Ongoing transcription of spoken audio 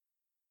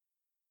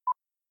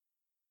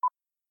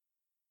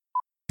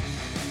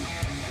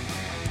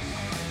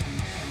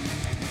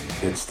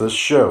It's the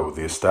show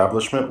the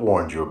establishment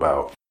warned you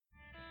about.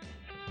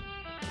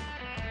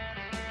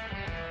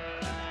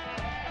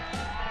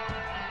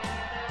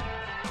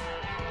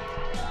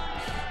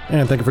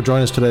 And thank you for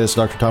joining us today. This is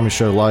Dr. Tommy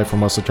Show live from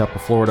Wesley Chapel,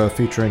 Florida,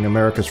 featuring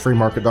America's Free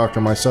Market Doctor,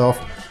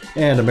 myself,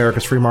 and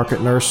America's Free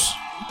Market Nurse.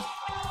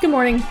 Good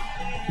morning.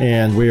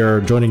 And we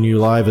are joining you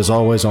live, as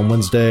always, on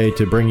Wednesday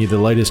to bring you the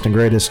latest and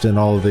greatest in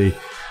all of the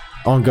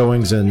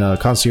ongoings in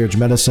concierge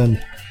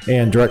medicine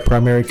and direct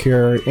primary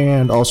care,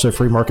 and also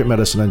free market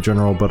medicine in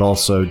general, but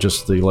also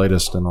just the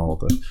latest in all of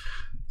the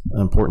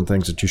important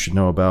things that you should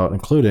know about,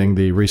 including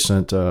the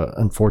recent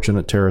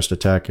unfortunate terrorist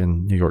attack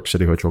in New York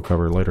City, which we'll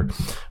cover later.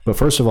 But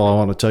first of all, I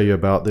want to tell you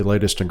about the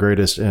latest and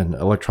greatest in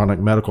electronic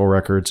medical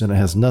records, and it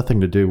has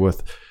nothing to do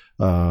with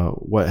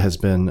what has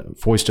been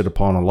foisted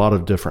upon a lot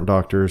of different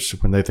doctors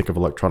when they think of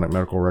electronic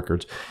medical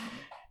records,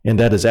 and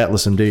that is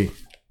Atlas MD.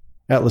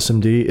 Atlas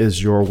MD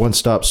is your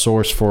one-stop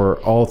source for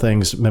all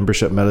things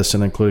membership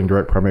medicine, including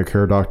direct primary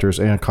care doctors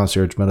and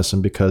concierge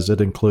medicine, because it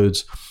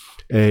includes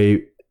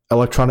a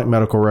electronic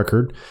medical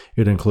record.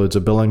 It includes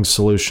a billing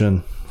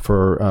solution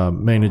for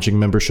managing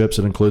memberships.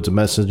 It includes a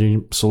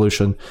messaging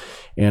solution,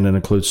 and it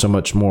includes so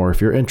much more. If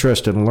you're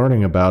interested in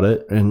learning about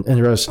it and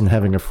interested in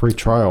having a free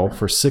trial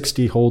for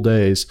 60 whole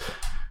days,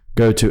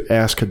 go to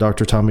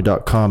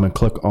askdrtommy.com and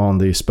click on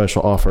the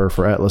special offer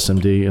for Atlas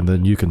MD, and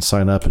then you can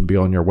sign up and be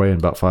on your way in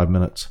about 5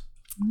 minutes.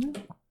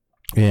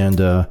 And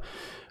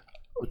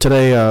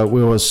today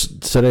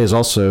is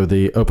also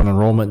the open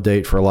enrollment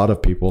date for a lot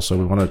of people, so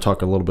we want to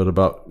talk a little bit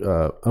about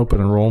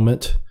open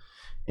enrollment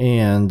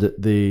and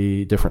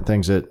the different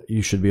things that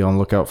you should be on the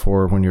lookout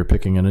for when you're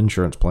picking an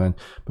insurance plan.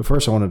 But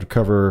first, I wanted to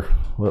cover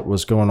what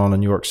was going on in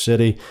New York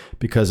City,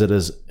 because it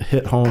has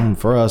hit home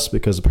for us,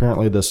 because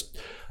apparently this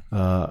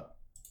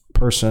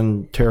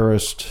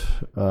terrorist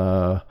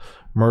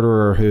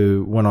murderer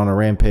who went on a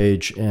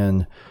rampage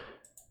in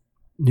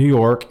New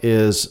York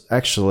is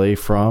actually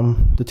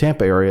from the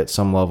Tampa area at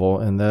some level,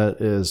 and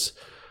that is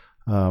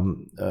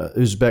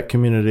Uzbek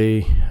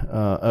community,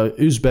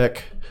 Uzbek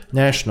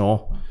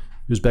national,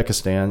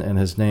 Uzbekistan, and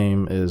his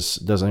name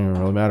doesn't even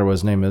really matter what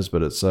his name is,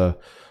 but it's Safulo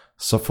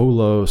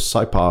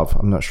Saipov.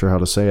 I'm not sure how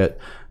to say it,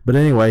 but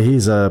anyway,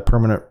 he's a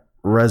permanent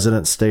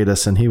resident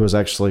status, and he was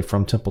actually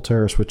from Temple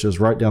Terrace, which is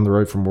right down the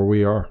road from where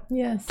we are.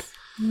 Yes.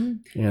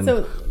 Mm-hmm.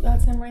 So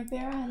that's him right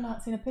there. I have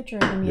not seen a picture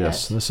of him yet.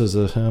 Yes, this is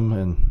him.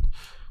 And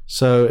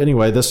so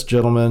anyway, this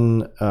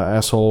gentleman,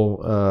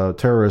 asshole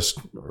terrorist,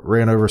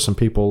 ran over some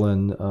people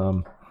in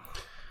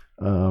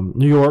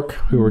New York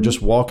who were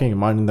just walking and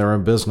minding their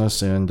own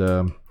business.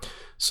 And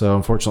so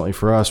unfortunately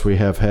for us, we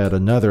have had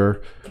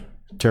another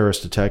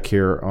terrorist attack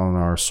here on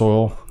our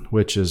soil,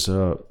 which is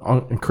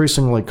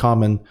increasingly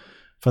common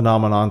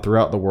phenomenon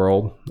throughout the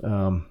world.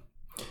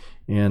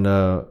 And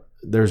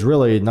there's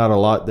really not a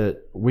lot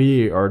that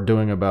we are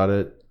doing about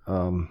it,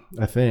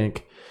 I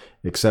think,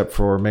 except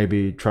for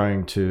maybe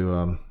trying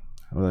to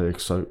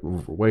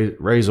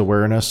raise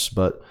awareness.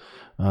 But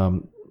I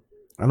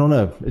don't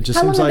know. It just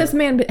How seems long like this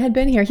man had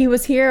been here? He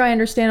was here, I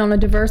understand, on a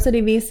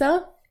diversity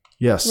visa.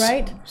 Yes,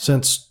 right,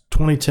 since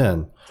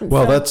 2010.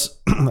 Well,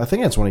 I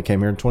think that's when he came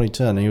here in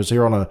 2010. He was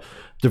here on a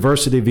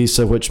diversity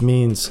visa, which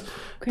means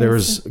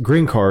there's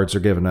green cards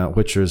are given out,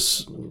 which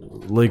is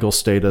legal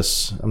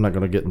status. I'm not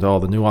going to get into all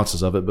the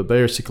nuances of it, but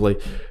basically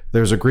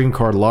there's a green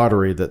card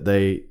lottery that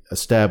they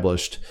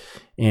established.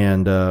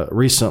 And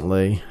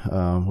recently,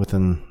 I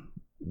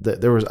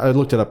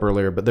looked it up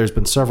earlier, but there's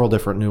been several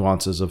different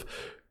nuances of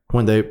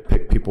when they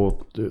pick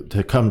people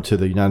to come to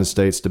the United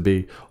States to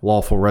be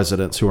lawful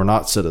residents who are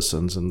not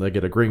citizens, and they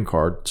get a green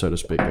card, so to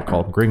speak. They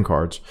call them green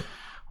cards.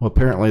 Well,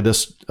 apparently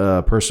this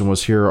person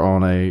was here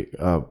on a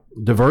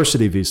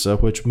diversity visa,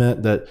 which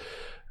meant that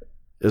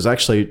is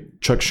actually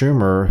Chuck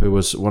Schumer, who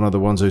was one of the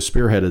ones who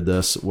spearheaded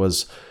this,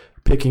 was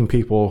picking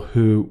people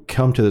who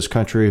come to this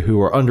country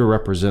who are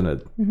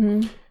underrepresented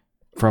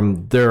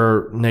from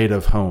their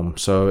native home.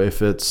 So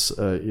if it's,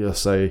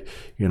 say,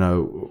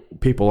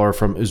 people are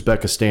from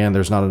Uzbekistan,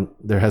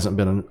 there hasn't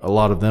been a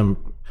lot of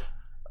them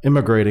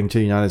immigrating to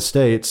the United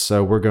States,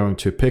 so we're going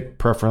to pick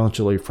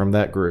preferentially from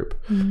that group,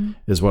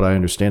 is what I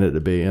understand it to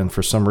be. And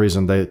for some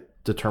reason, they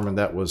determined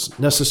that was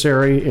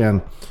necessary,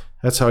 and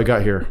that's how he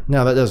got here.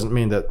 Now, that doesn't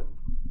mean that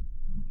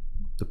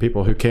the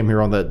people who came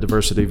here on that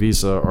diversity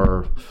visa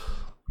are,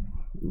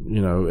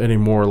 any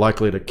more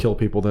likely to kill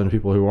people than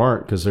people who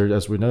aren't, because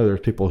as we know,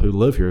 there's people who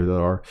live here that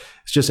are.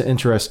 It's just an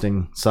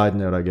interesting side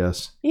note, I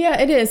guess. Yeah,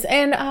 it is.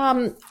 And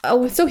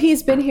so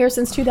he's been here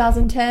since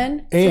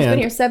 2010. So he's been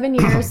here 7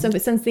 years, so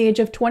since the age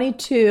of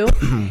 22.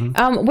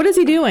 What is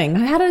he doing?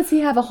 How does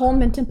he have a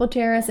home in Temple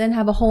Terrace and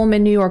have a home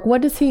in New York?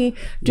 What does he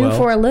do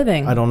for a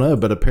living? I don't know,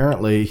 but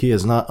apparently he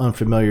is not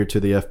unfamiliar to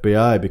the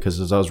FBI, because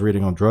as I was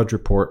reading on Drudge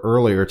Report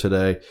earlier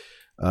today,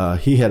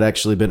 he had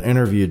actually been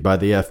interviewed by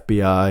the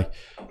FBI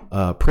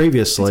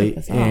previously,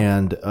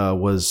 and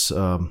was,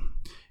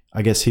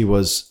 I guess he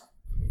was,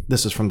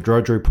 this is from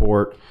Drudge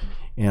Report,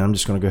 and I'm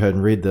just going to go ahead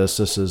and read this.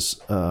 This is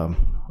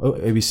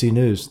ABC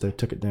News. They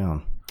took it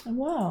down.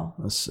 Wow.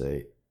 Let's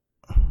see.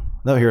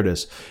 No, here it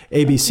is.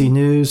 ABC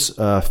News,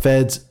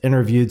 feds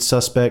interviewed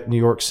suspect New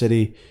York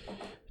City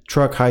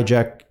truck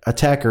hijack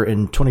attacker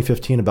in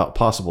 2015 about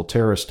possible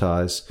terrorist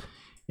ties.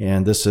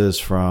 And this is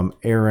from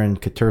Aaron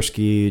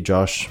Katursky,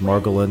 Josh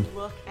Margolin.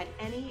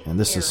 And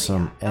this is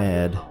some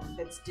ad.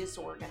 That's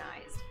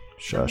disorganized.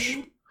 Shush.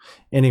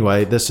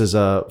 Anyway, this is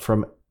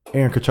from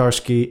Aaron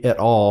Katursky et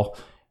al.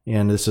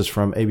 And this is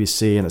from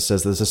ABC. And it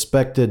says the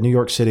suspected New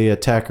York City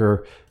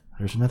attacker,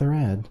 there's another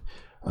ad,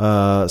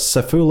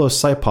 Sayfullo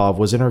Saipov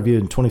was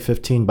interviewed in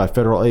 2015 by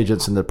federal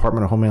agents in the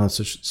Department of Homeland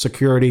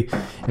Security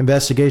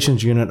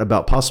Investigations Unit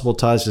about possible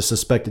ties to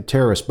suspected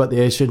terrorists, but the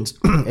agents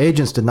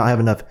did not have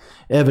enough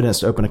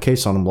evidence to open a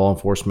case on him, law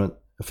enforcement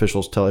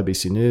officials tell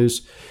ABC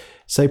News.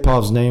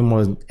 Saipov's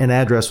name and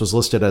address was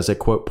listed as a,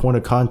 quote, point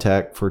of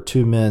contact for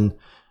two men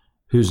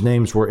whose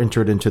names were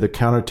entered into the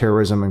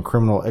Counterterrorism and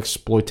Criminal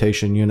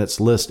Exploitation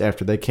Unit's list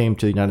after they came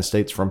to the United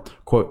States from,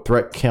 quote,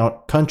 threat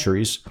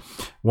countries,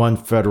 one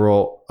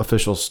federal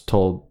officials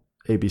told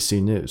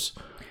ABC News.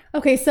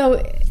 Okay,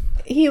 so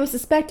he was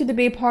suspected to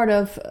be part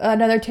of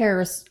another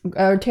terrorist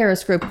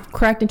group,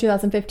 correct, in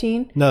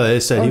 2015? No, they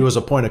said he was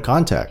a point of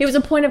contact. He was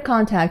a point of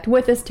contact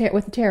with with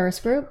the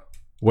terrorist group?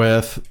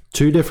 With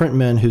two different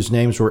men whose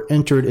names were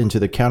entered into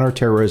the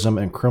Counterterrorism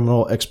and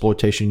Criminal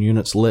Exploitation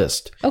Unit's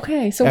list.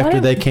 Okay, so after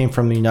they came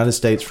from the United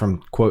States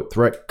from, quote,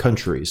 threat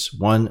countries,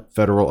 one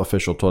federal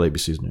official told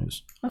ABC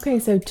News. Okay,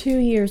 so 2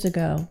 years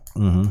ago.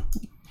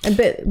 Mm-hmm.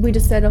 But we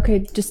just said,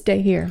 okay, just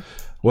stay here.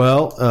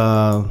 Well,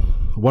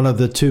 one of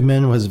the two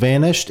men was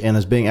vanished and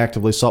is being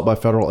actively sought by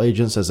federal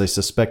agents as a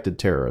suspected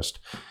terrorist.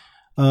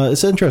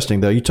 It's interesting,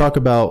 though. You talk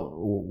about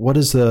what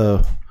is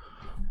the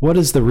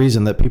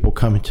reason that people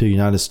come to the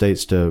United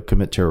States to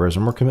commit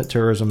terrorism or commit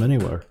terrorism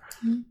anywhere?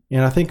 Mm-hmm.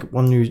 And I think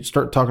when you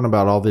start talking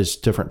about all these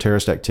different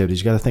terrorist activities,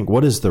 you got to think,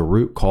 what is the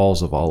root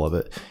cause of all of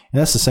it? And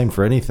that's the same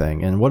for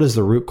anything. And what is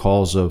the root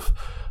cause of,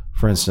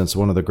 for instance,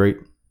 one of the great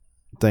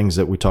things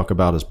that we talk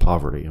about is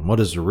poverty. And what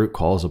is the root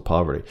cause of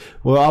poverty?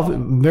 Well,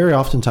 very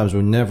oftentimes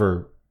we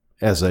never,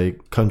 as a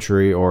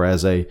country or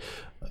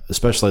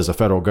especially as a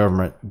federal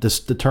government,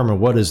 determine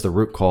what is the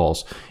root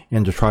cause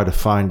and to try to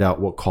find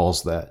out what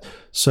caused that.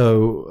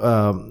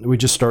 So we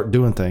just start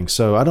doing things.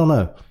 So I don't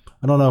know.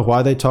 I don't know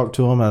why they talk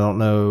to them. I don't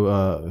know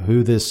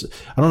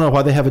I don't know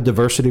why they have a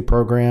diversity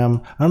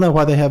program. I don't know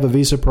why they have a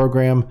visa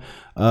program.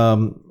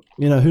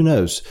 Who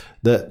knows?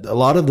 That a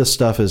lot of this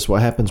stuff is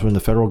what happens when the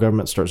federal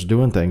government starts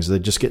doing things. They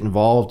just get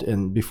involved,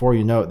 and before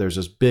you know it, there's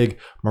this big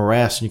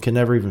morass, and you can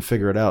never even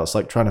figure it out. It's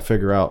like trying to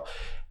figure out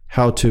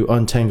how to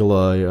untangle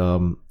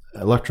a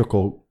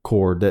electrical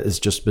cord that has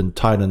just been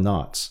tied in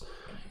knots.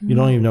 You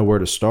don't even know where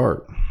to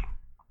start.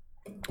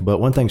 But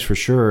one thing's for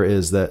sure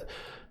is that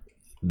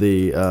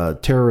the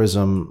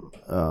terrorism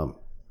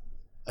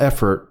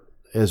effort,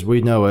 as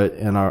we know it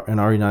in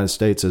our United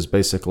States, is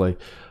basically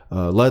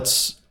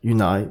let's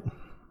unite,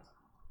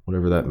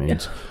 whatever that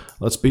means. Yeah.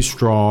 Let's be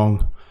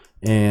strong,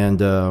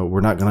 and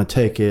we're not going to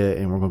take it,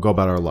 and we're going to go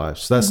about our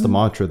lives. So that's the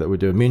mantra that we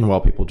do.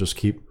 Meanwhile, people just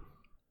keep.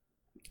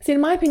 See,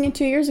 in my opinion,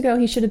 2 years ago,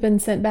 he should have been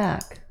sent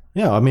back.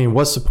 Yeah, I mean,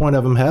 what's the point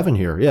of him having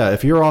here? Yeah,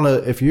 if you're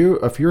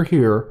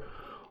here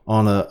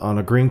on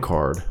a green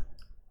card,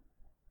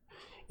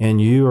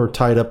 and you are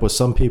tied up with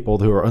some people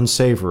who are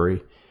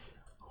unsavory,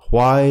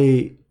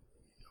 why?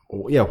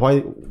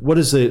 What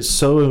is the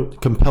so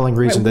compelling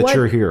reason that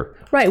you're here?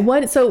 Right.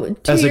 What? So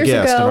 2 as years a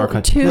guest ago, in our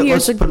country.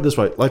 Let's put it this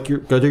way: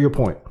 go to your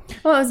point.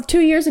 Well, it was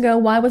 2 years ago.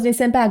 Why wasn't he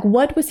sent back?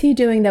 What was he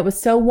doing that was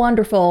so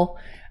wonderful?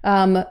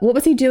 What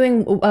was he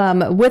doing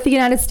with the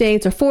United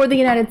States or for the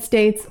United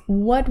States?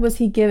 What was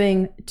he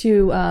giving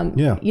to,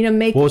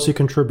 make... What was he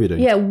contributing?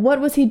 Yeah, what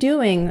was he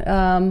doing?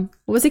 What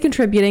was he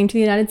contributing to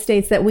the United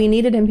States that we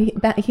needed him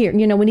back here?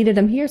 We needed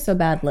him here so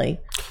badly.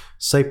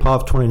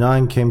 Saipov,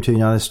 29, came to the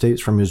United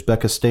States from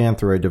Uzbekistan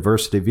through a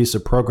diversity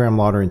visa program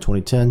lottery in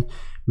 2010,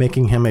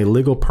 making him a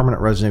legal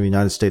permanent resident of the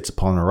United States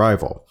upon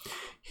arrival.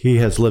 He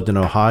has lived in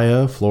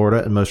Ohio,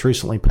 Florida, and most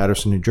recently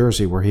Patterson, New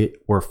Jersey,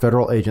 where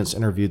federal agents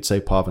interviewed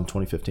Saipov in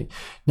 2015.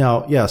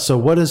 Now, yeah, so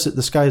what is it?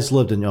 This guy's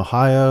lived in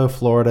Ohio,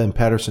 Florida, and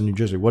Patterson, New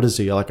Jersey. What is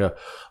he, like a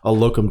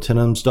locum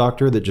tenens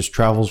doctor that just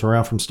travels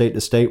around from state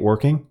to state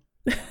working?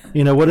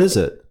 What is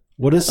it?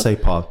 What is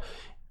Saipov?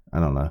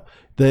 I don't know.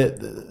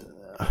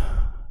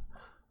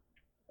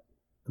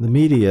 The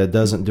media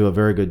doesn't do a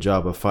very good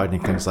job of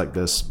fighting things like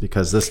this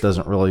because this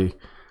doesn't really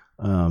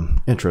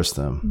interest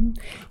them.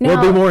 Now,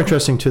 it'd be more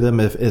interesting to them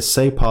if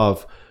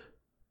Saipov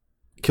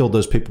killed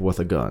those people with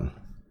a gun.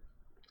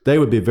 They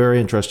would be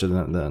very interested in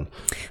it then.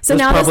 So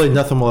now probably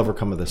nothing will ever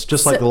come of this.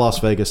 Just like the Las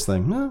Vegas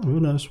thing. Who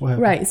knows what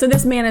happened. Right. So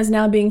this man is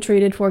now being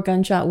treated for a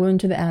gunshot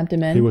wound to the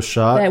abdomen. He was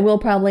shot. That we'll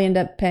probably end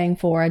up paying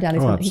for. I doubt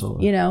he's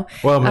absolutely.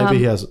 Well,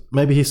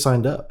 maybe he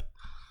signed up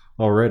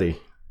already.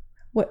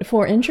 What,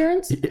 for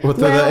insurance? With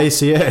the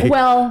ACA.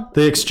 Well,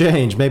 the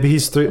exchange. Maybe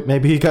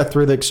he got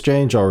through the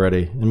exchange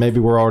already, and maybe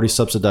we're already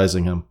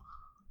subsidizing him.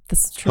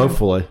 That's true.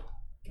 Hopefully.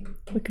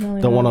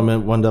 Don't want him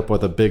to end up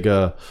with a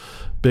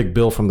big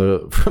bill from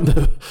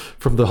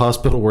the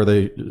hospital where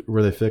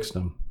they fixed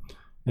him.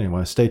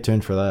 Anyway, stay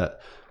tuned for that.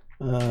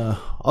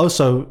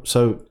 Also,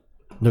 so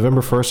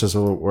November 1st is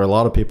where a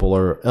lot of people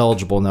are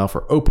eligible now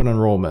for open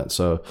enrollment.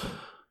 So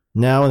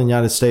now in the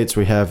United States,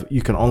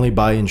 you can only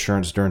buy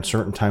insurance during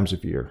certain times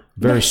of year.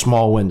 Very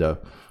small window.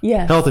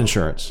 Yeah. Health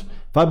insurance.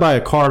 If I buy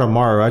a car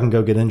tomorrow, I can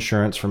go get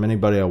insurance from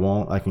anybody I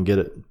want. I can get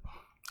it.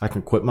 I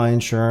can quit my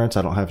insurance.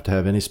 I don't have to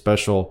have any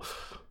special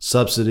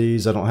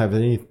subsidies. I don't have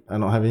to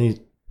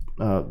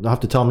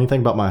tell them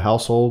anything about my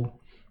household.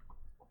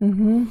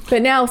 Mm-hmm.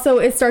 But now, so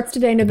it starts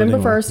today, November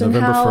 1st. And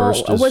November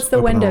 1st what's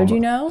the window? Do you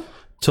know?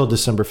 Till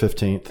December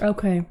 15th.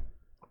 Okay.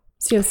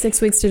 So you have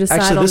 6 weeks to decide.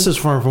 Actually, this is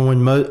from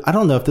when I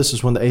don't know if this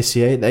is when the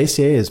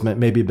ACA has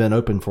maybe been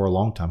open for a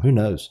long time. Who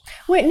knows?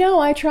 Wait, no,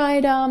 I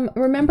tried.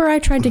 Remember, I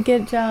tried to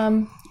get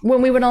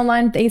when we went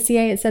online at the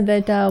ACA. It said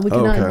that we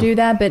could not do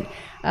that, but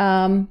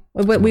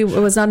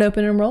it was not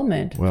open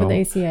enrollment for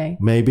the ACA.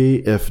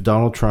 Maybe if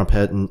Donald Trump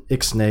hadn't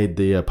ixnayed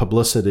the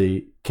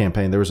publicity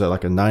campaign, there was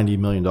like a $90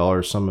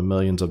 million, some of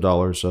millions of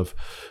dollars of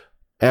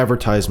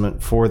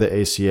advertisement for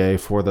the ACA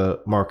for the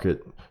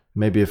market.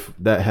 Maybe if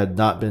that had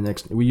not been,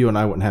 you and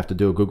I wouldn't have to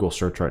do a Google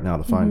search right now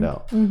to find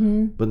out.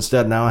 Mm-hmm. But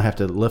instead, now I have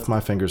to lift my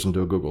fingers and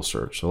do a Google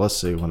search. So let's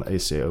see when the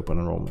ACA open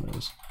enrollment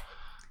is.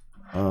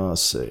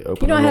 Let's see.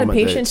 Open I had a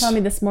patient dates. tell me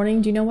this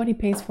morning. Do you know what he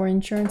pays for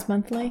insurance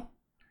monthly?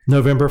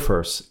 November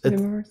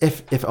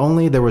 1st. If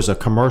only there was a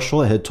commercial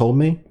that had told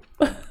me.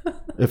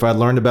 If I'd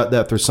learned about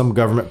that through some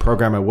government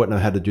program, I wouldn't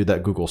have had to do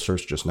that Google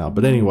search just now.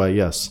 But anyway,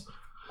 yes.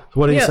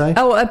 What did he say?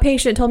 Oh, a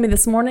patient told me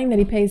this morning that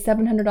he pays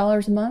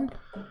 $700 a month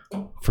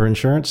for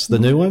insurance. The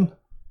new one?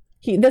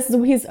 Not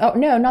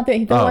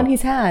the one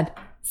he's had.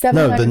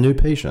 No, the new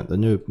patient, the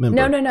new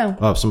member. No.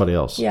 Oh, somebody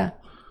else. Yeah.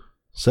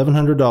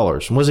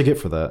 $700. And what does he get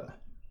for that?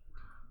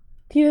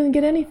 He doesn't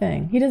get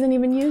anything. He doesn't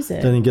even use it.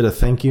 Didn't he get a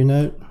thank you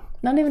note?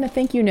 Not even a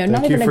thank you note.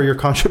 Thank you for your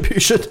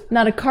contribution.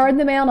 Not a card in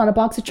the mail, not a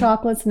box of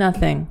chocolates,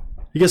 nothing.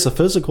 He gets a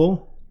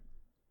physical.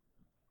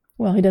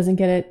 Well, he doesn't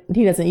get it.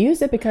 He doesn't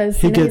use it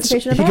because he's a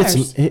patient of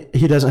ours.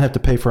 He doesn't have to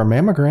pay for a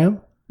mammogram.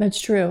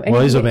 That's true. And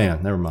he's a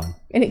man. Never mind.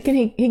 And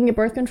he can get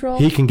birth control?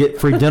 He can get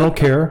free dental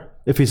care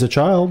if he's a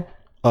child.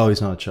 Oh,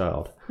 he's not a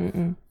child.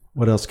 Mm-mm.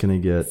 What else can he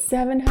get?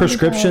 $700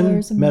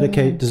 prescription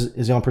Medicaid.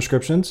 Is he on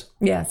prescriptions?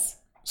 Yes.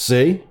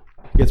 See?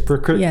 He gets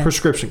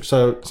prescription,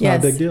 so it's not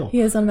a big deal.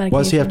 He is on medication.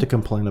 What does he have to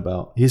complain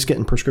about? He's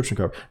getting prescription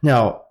covered.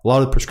 Now, a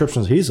lot of the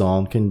prescriptions he's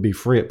on can be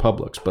free at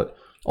Publix, but...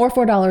 Or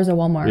 $4 at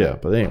Walmart. Yeah,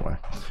 but anyway,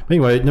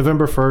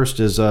 November 1st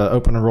is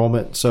open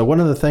enrollment. So one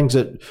of the things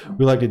that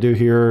we like to do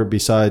here,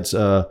 besides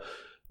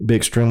be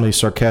extremely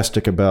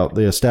sarcastic about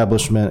the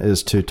establishment,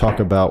 is to talk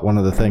about some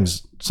of the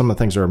things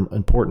that are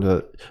important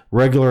to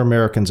regular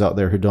Americans out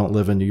there who don't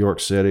live in New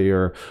York City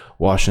or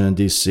Washington,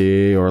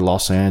 D.C. or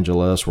Los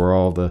Angeles, where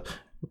all the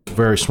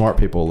very smart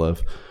people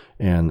live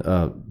and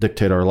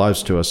dictate our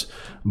lives to us.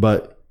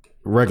 But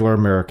regular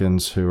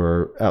Americans who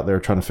are out there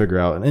trying to figure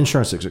out, and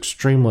insurance is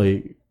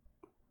extremely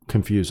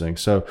confusing.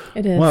 So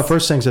it is. One of the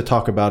first things to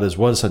talk about is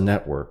what is a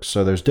network.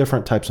 So there's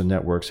different types of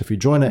networks. If you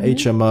join an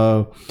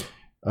HMO,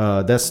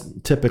 that's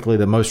typically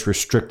the most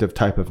restrictive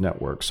type of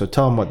network. So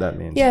tell them what that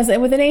means. Yes,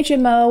 and with an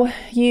HMO,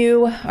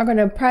 you are going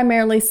to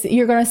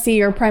you're going to see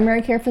your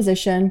primary care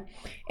physician,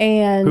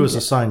 and who is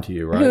assigned to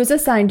you, right? Who's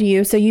assigned to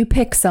you. So you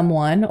pick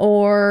someone,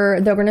 or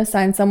they're going to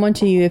assign someone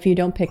to you if you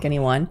don't pick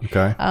anyone.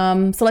 Okay.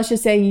 So let's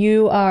just say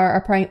you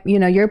are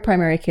your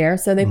primary care.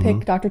 So they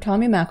pick Dr.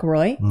 Tommy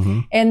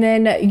McElroy, and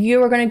then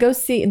you are going to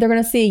they're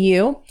going to see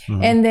you,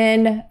 and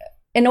then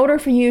in order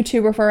for you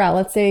to refer out,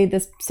 let's say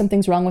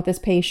something's wrong with this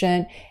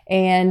patient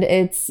and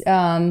it's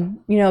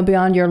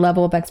beyond your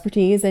level of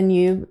expertise,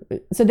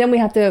 so then we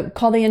have to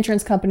call the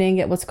insurance company and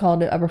get what's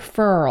called a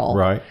referral.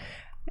 Right.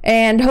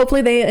 And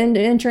hopefully the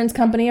insurance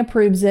company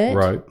approves it.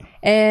 Right.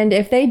 And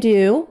if they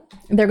do,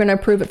 they're going to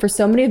approve it for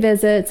so many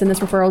visits, and this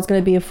referral is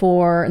going to be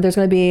there's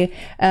going to be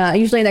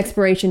usually an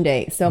expiration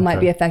date. So it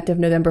might be effective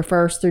November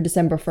 1st through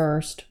December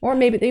 1st, or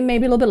maybe a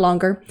little bit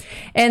longer.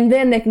 And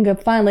then they can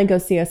finally go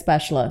see a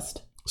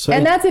specialist. So,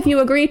 and that's if you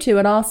agree to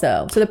it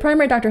also. So the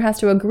primary doctor has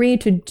to agree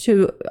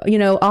to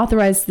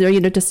authorize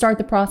to start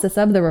the process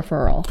of the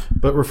referral.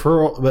 But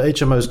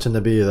HMOs tend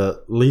to be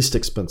the least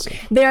expensive.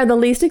 They are the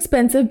least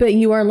expensive, but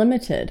you are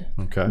limited.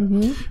 Okay.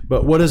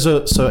 But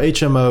so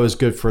HMO is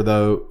good for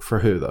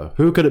who though?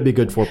 Who could it be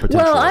good for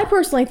potentially? Well, I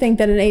personally think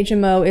that an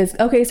HMO is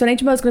okay. So an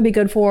HMO is going to be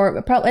good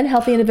for probably a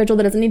healthy individual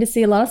that doesn't need to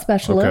see a lot of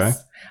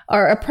specialists,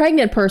 or a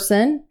pregnant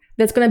person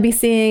that's going to be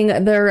seeing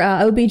their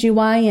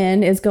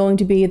OBGYN is going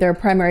to be their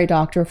primary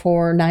doctor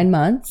for 9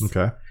 months.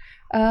 Okay.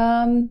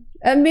 And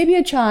maybe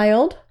a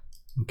child.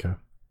 Okay.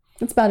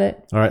 That's about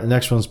it. All right. The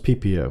next one's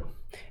PPO.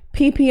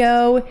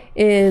 PPO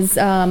is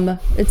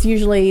it's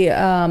usually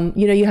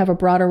you have a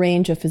broader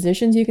range of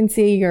physicians you can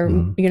see. You're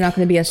not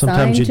going to be assigned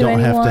to anyone. Sometimes you don't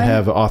have to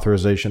have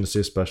authorization to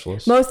see a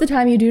specialist. Most of the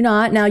time you do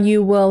not. Now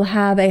you will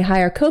have a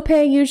higher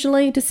copay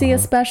usually to see a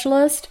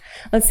specialist.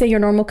 Let's say your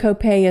normal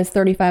copay is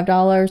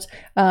 $35.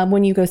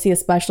 When you go see a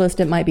specialist,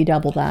 it might be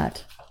double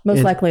that.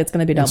 Most likely it's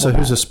going to be double that. So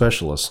who's a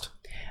specialist?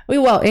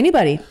 Well,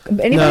 anybody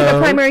but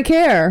primary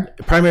care.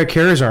 Primary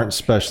cares aren't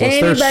specialists.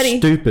 They're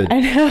stupid. I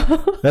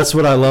know. That's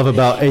what I love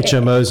about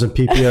HMOs and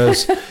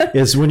PPOs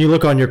is when you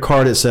look on your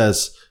card, it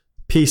says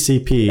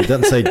PCP. It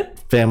doesn't say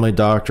family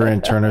doctor,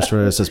 internist,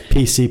 or it says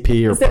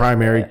PCP or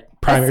primary,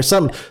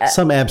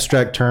 some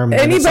abstract term.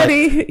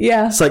 Anybody,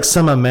 It's like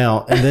some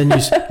amount. And then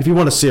if you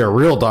want to see a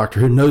real doctor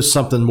who knows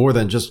something more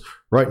than just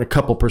writing a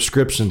couple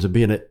prescriptions and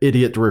being an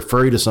idiot to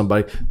refer you to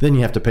somebody, then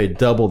you have to pay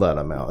double that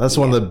amount. That's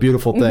one of the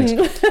beautiful things.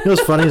 You know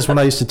what's funny is when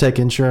I used to take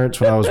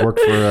insurance, when I was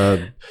working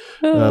for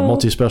a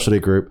multi-specialty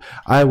group,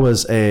 I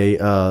was a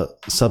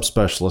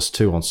subspecialist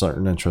too on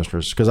certain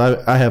insurances because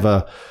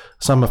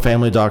so I'm a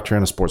family doctor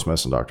and a sports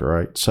medicine doctor,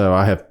 right? So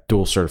I have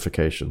dual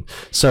certification.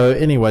 So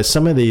anyway,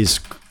 some of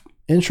these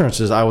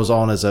insurances I was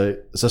on as a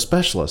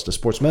specialist, a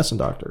sports medicine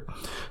doctor.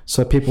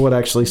 So people would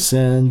actually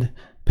send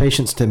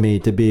patients to me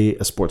to be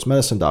a sports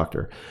medicine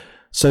doctor.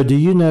 So do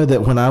you know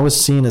that when I was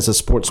seen as a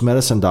sports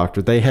medicine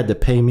doctor, they had to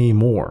pay me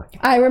more?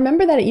 I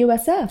remember that at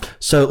USF.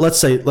 So let's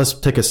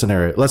take a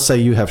scenario. Let's say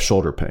you have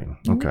shoulder pain.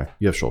 Okay,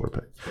 you have shoulder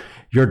pain.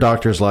 Your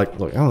doctor's like,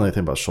 look, I don't know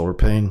anything about shoulder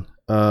pain.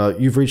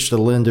 You've reached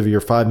the end of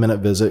your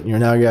 5-minute visit. And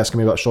you're asking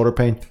me about shoulder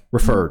pain?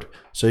 Referred.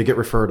 So you get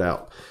referred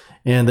out.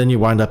 And then you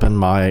wind up in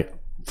my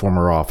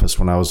former office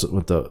when I was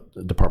with the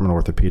Department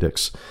of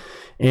Orthopedics.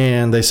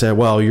 And they said,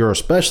 well, you're a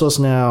specialist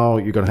now.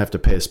 You're going to have to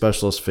pay a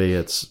specialist fee.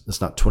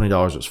 It's not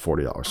 $20, it's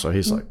 $40. So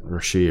he's like,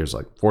 or she is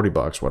like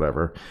 $40,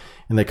 whatever.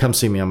 And they come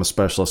see me. I'm a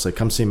specialist. They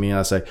come see me and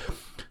I say,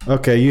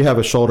 okay, you have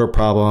a shoulder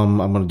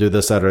problem. I'm going to do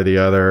this, that, or the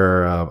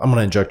other. I'm going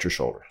to inject your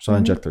shoulder. So I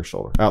inject their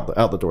shoulder. Out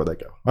the door they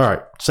go. All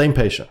right, same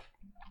patient.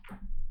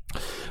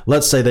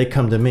 Let's say they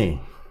come to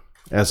me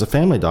as a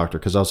family doctor,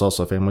 because I was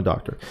also a family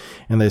doctor,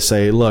 and they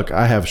say, look,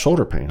 I have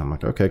shoulder pain. I'm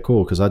like, okay,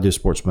 cool, because I do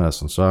sports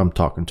medicine. So I'm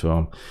talking to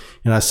them,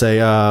 and I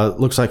say,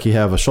 looks like you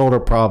have a shoulder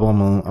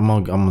problem.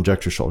 I'm gonna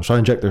inject your shoulder. So I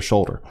inject their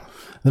shoulder.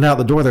 Then out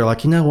the door, they're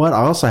like, you know what?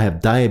 I also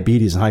have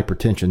diabetes and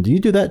hypertension. Do you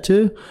do that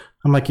too?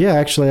 I'm like, yeah,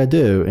 actually I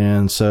do.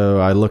 And so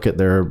I look at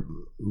their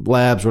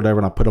labs, whatever,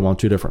 and I put them on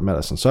 2 different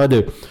medicines. So I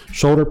do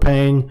shoulder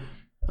pain,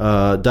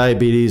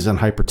 diabetes, and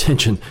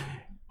hypertension.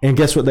 And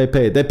guess what they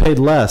paid? They paid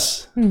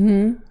less.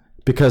 Mm-hmm.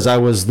 Because I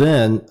was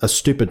then a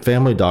stupid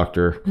family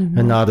doctor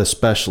and not a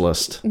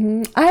specialist.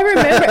 I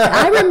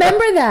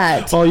remember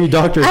that. All you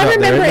doctors out there. I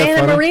remember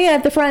Anna Maria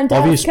at the front desk.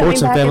 All you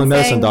sports and family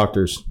medicine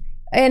doctors.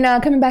 And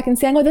coming back and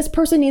saying, oh, this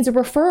person needs a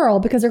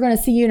referral because they're going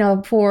to see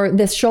you for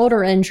this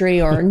shoulder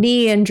injury or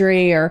knee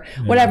injury or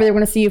whatever. They're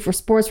going to see you for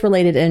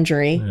sports-related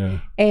injury. Yeah.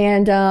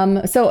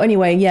 And so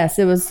anyway, yes,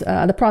 it was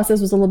the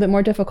process was a little bit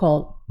more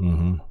difficult.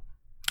 Mm-hmm.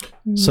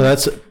 Mm-hmm. So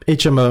that's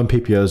HMO and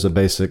PPO is the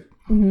basic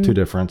 2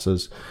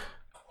 differences.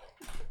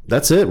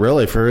 That's it,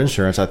 really, for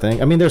insurance, I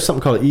think. I mean, there's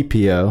something called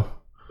EPO.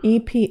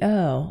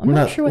 EPO. I'm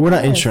not sure what we're that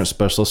not is. Insurance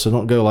specialists, so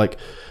don't go like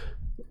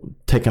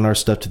taking our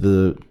stuff to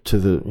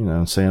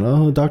the saying,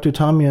 oh, Dr.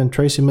 Tommy and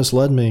Tracy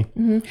misled me.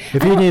 Mm-hmm.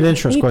 If you need an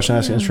insurance question,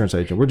 ask an insurance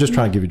agent. We're just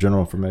trying to give you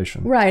general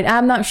information. Right.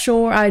 I'm not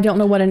sure. I don't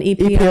know what an EPO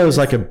is. EPO is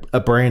like a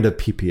brand of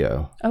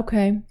PPO.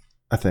 Okay.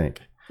 I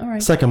think. All right.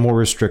 It's like a more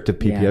restrictive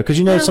PPO.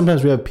 Because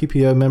sometimes we have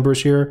PPO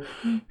members here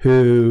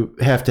who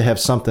have to have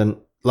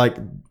something like...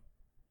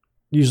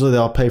 Usually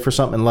they'll pay for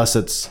something unless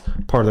it's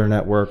part of their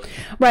network.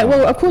 Right.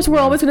 Well, of course,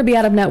 we're always going to be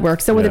out of network.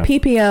 So with a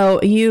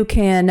PPO, you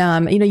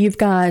can, you've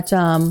got,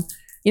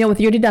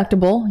 with your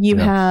deductible, you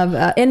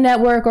have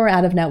in-network or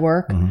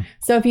out-of-network. Mm-hmm.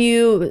 So if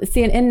you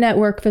see an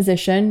in-network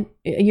physician,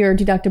 your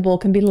deductible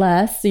can be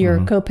less, your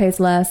copay is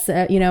less.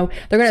 They're going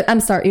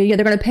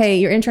to pay,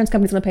 your insurance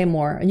company's going to pay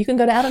more. And you can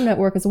go to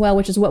out-of-network as well,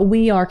 which is what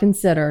we are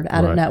considered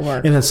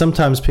out-of-network. And then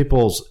sometimes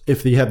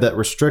if you have that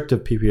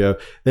restrictive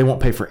PPO, they won't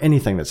pay for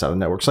anything that's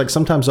out-of-network. It's like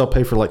sometimes they'll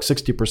pay for like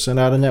 60%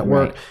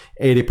 out-of-network,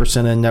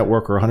 80%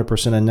 in-network, or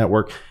 100%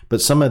 in-network. But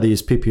some of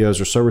these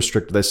PPOs are so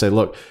restricted, they say,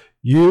 look,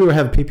 you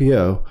have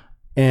PPO,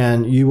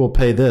 and you will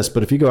pay this,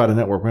 but if you go out of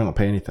network, we don't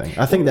pay anything.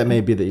 I think that may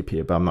be the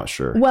EPA, but I'm not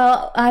sure.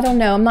 Well, I don't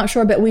know. I'm not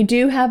sure, but we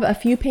do have a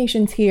few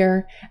patients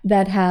here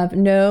that have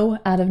no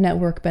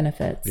out-of-network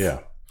benefits. Yeah.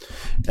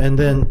 And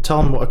then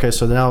tell them, okay,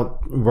 so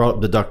now we brought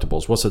up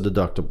deductibles. What's a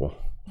deductible?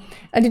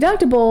 A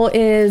deductible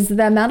is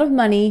the amount of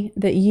money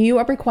that you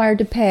are required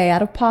to pay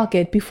out of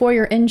pocket before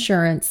your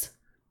insurance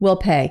will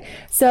pay.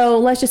 So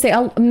let's just say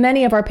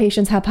many of our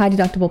patients have high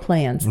deductible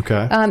plans.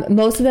 Okay.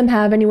 Most of them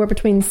have anywhere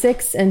between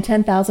 $6,000 and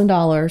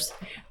 $10,000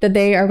 that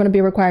they are going to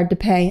be required to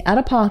pay out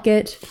of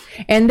pocket,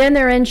 and then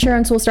their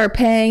insurance will start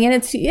paying. And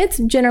it's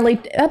generally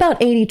about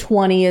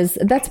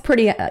 80-20 that's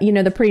pretty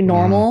they're pretty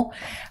normal.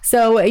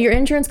 So your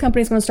insurance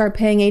company is going to start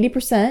paying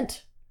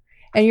 80%.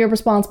 And you're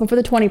responsible for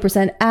the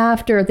 20%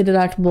 after the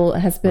deductible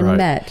has been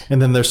met.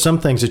 And then there's some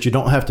things that you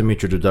don't have to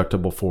meet your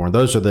deductible for. And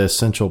those are the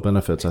essential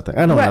benefits, I think.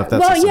 I don't know if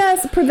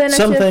that's preventative.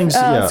 Some things,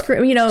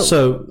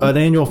 So an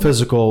annual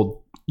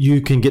physical, you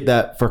can get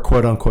that for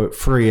quote unquote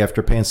free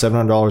after paying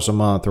 $700 a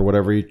month or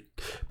whatever you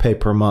pay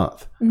per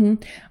month.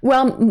 Mm-hmm.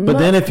 Well, but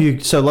then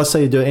let's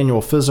say you do an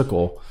annual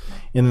physical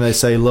and they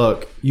say,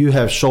 look, you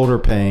have shoulder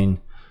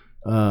pain.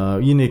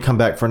 you need to come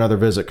back for another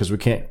visit because we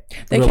can't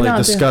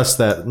discuss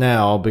that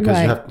now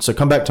because you have so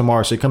come back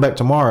tomorrow. So you come back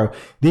tomorrow,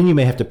 then you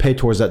may have to pay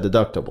towards that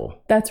deductible.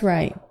 That's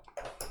right.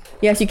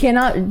 Yes, you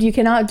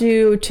cannot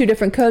do 2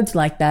 different codes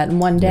like that in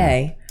one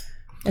day.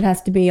 It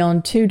has to be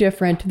on 2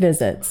 different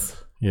visits.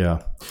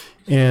 Yeah.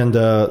 And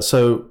but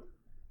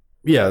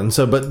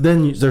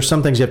then there's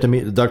some things you have to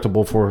meet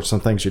deductible for, some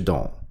things you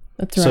don't.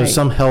 That's right. So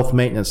some health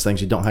maintenance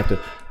things you don't have to.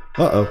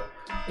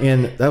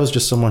 And that was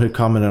just someone who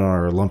commented on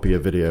our Olympia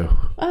video.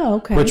 Oh,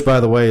 okay. Which, by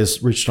the way,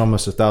 has reached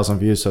almost 1,000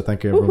 views. So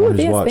thank you everyone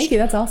who's watched. Thank you.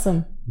 That's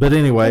awesome. But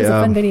anyway, it was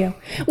a fun video.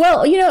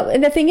 Well,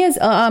 the thing is,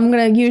 I'm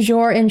going to use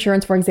your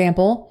insurance for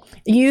example.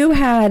 You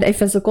had a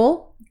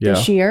physical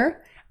this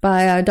year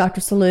by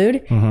Dr.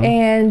 Salud,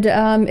 and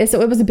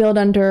so it was billed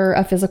under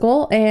a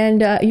physical,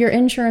 and your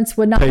insurance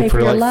would not pay for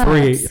your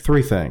labs.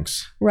 Three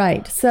things.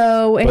 Right.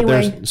 So anyway,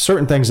 but there's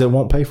certain things that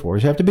won't pay for.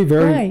 You have to be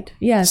very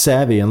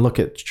savvy and look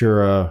at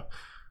your.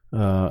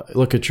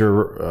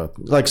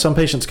 Like some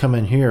patients come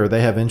in here,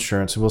 they have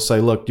insurance, and we'll say,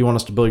 look, do you want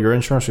us to bill your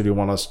insurance, or do you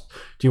want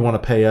to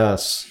pay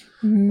us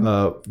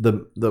what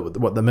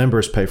the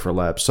members pay for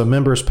labs? So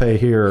members pay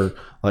here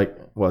like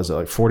 $40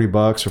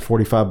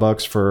 or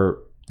 $45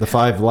 for the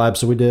 5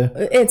 labs that we do.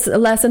 It's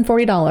less than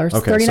 $40.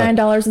 Okay,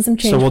 $39 and some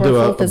change. So we'll do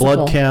a physical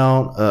blood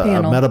count,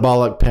 a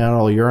metabolic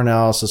panel, a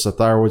urinalysis, a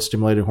thyroid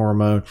stimulated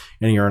hormone,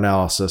 and a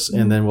urinalysis,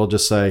 and then we'll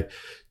just say,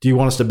 do you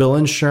want us to bill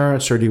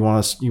insurance, or do you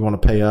want to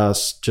pay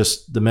us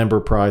just the member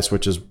price,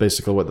 which is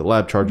basically what the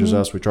lab charges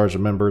us? We charge the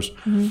members.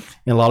 And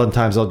a lot of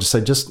times they'll just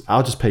say,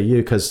 I'll just pay you,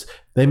 because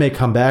they may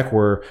come back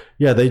where,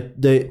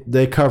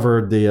 they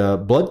covered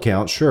the blood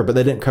count, sure, but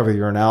they didn't cover the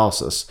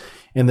urinalysis.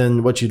 And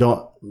then what you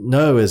don't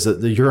know is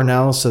that the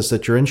urinalysis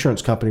that your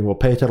insurance company will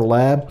pay to the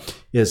lab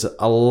is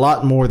a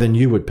lot more than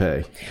you would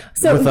pay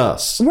with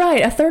us.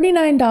 Right. A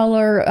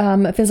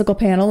 $39 physical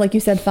panel, like you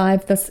said,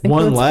 5. This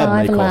one lab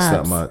 5 may labs. cost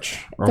that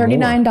much.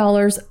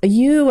 $39.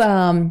 You,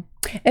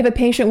 if a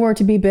patient were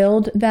to be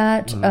billed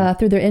that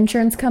through their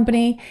insurance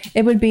company,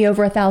 it would be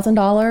over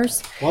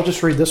 $1,000. Well, I'll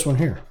just read this one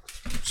here.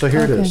 So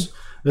here it is.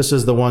 This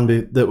is the one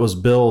that was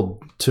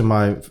billed to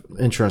my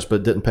insurance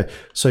but didn't pay.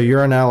 So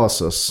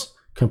urinalysis.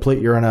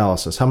 Complete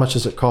urinalysis. How much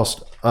does it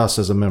cost us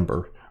as a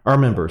member? Our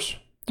members.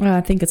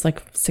 I think it's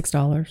like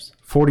 $6.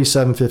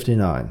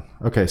 $47.59.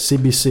 Okay,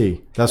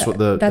 CBC. That's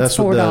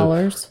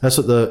 $4. That's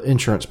what the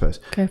insurance pays.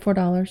 Okay,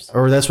 $4.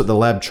 Or that's what the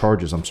lab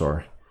charges. I'm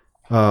sorry.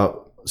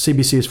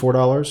 CBC is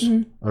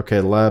 $4. Okay,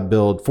 lab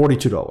billed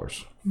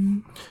 $42.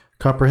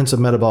 Comprehensive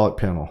metabolic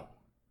panel.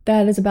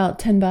 That is about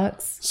 $10.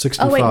 $65.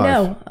 Oh wait,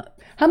 no.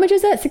 How much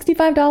is that?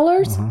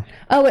 $65?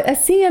 Oh, a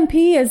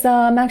CMP is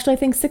actually I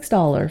think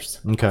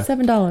 $6. Okay.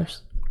 $7.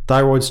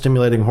 Thyroid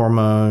stimulating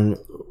hormone.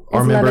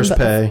 Our members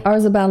pay. Ours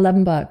is about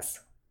 $11.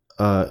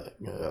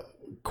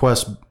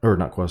 Quest or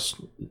not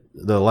Quest.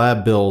 The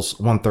lab bills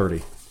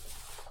 $130.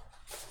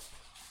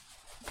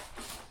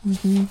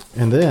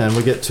 And then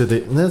we get to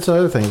that's the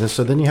other thing.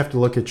 So then you have to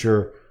look at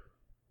your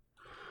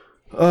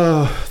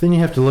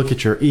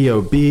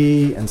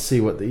EOB and see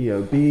what the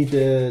EOB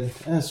did.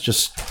 That's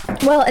just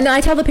and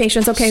I tell the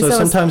patients, okay, so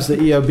sometimes the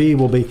EOB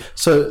will be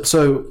so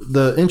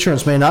the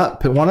insurance may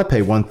not want to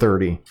pay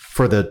 $130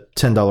 for the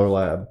 $10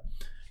 lab,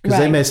 because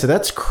they may say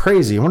that's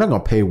crazy. We're not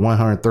going to pay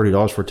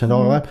 $130 for a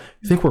 $10 lab.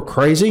 You think we're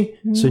crazy?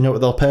 So you know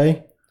what they'll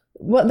pay?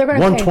 Well, they're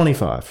going to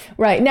 $125.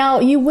 Right. Now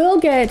you will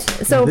get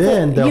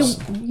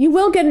you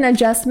will get an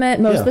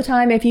adjustment most of the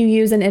time if you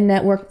use an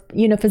in-network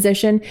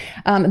physician.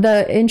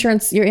 Your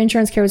insurance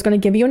carrier is going to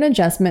give you an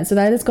adjustment, so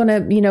that is going to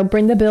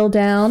bring the bill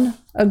down.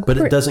 But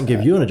it doesn't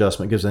give you an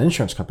adjustment; it gives the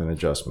insurance company an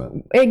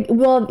adjustment.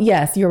 Well,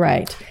 yes, you're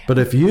right. But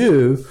if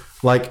you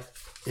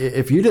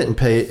if you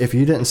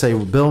didn't say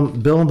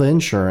bill the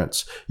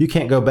insurance, you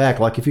can't go back.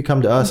 Like if you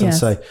come to us and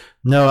say,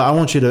 no, I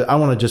want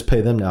to just pay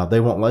them now. They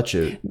won't let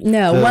you.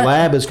 No, the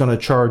lab is going to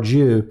charge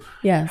you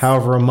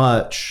however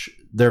much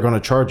they're going to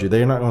charge you.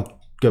 They're not going to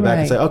go back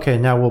and say, okay,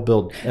 now we'll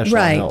build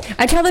Echelon Health.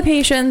 I tell the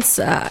patients,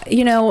 so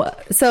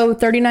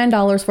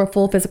 $39 for a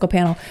full physical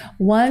panel.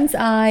 Once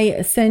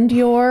I send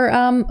your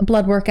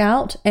blood work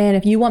out, and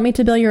if you want me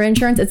to bill your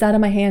insurance, it's out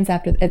of my hands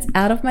after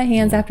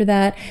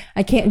that.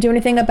 I can't do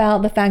anything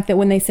about the fact that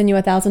when they send you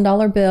a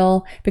 $1,000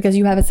 bill because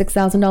you have a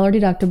 $6,000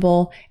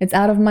 deductible, it's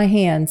out of my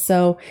hands.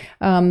 So,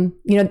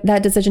 that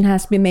decision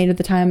has to be made at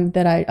the time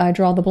that I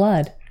draw the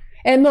blood.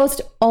 And most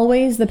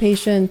always the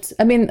patient,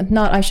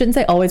 I shouldn't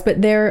say always, but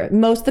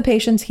most of the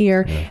patients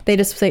here, they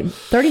just say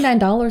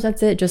 $39,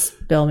 that's it,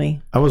 just bill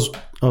me. I was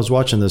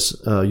watching this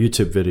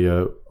YouTube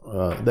video,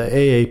 the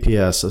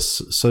AAPS,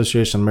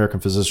 Association of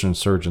American Physician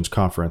Surgeons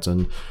Conference,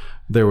 and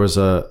there was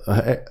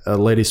a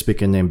lady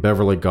speaking named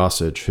Beverly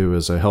Gossage, who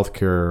is a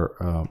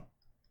healthcare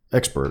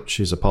expert.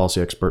 She's a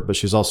policy expert, but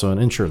she's also an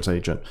insurance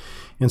agent.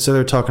 And so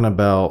they're talking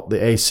about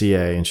the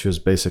ACA, and she was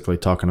basically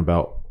talking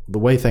about the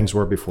way things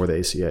were before the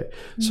ACA.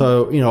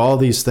 So, all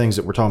these things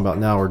that we're talking about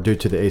now are due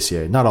to the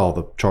ACA. Not all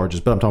the charges,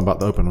 but I'm talking about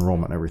the open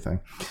enrollment and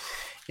everything.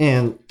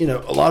 And,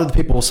 a lot of the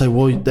people will say,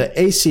 well, the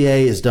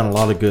ACA has done a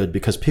lot of good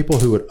because people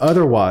who would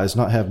otherwise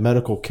not have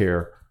medical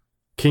care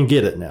can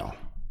get it now.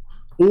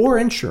 or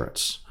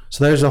insurance.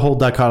 So there's a whole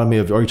dichotomy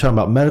of, are you talking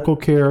about medical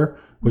care,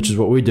 which is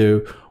what we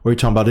do, or are you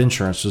talking about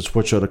insurance,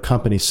 which a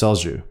company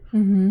sells you?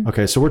 Mm-hmm.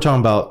 Okay, so we're talking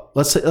about,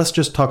 let's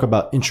just talk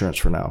about insurance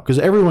for now, because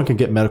everyone can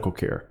get medical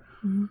care.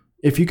 Mm-hmm.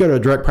 If you go to a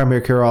direct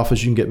primary care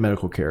office, you can get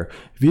medical care.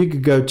 If you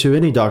could go to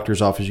any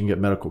doctor's office, you can get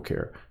medical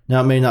care.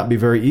 Now, it may not be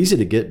very easy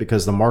to get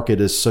because the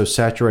market is so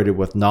saturated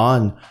with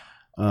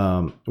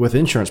with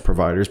insurance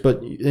providers.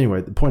 But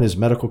anyway, the point is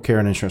medical care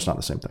and insurance are not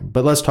the same thing.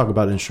 But let's talk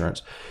about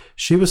insurance.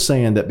 She was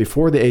saying that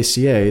before the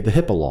ACA, the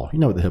HIPAA law, you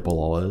know what the HIPAA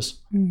law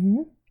is?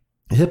 Mm-hmm.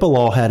 The HIPAA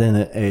law had in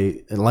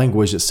it a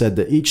language that said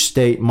that each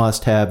state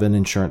must have an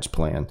insurance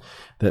plan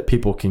that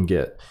people can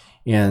get.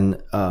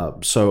 And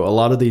so a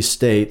lot of these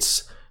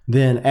states,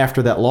 then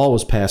after that law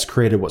was passed,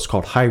 created what's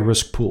called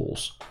high-risk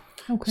pools.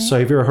 Okay. So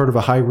have you ever heard of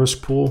a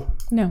high-risk pool?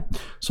 No.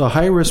 So a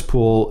high-risk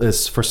pool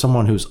is for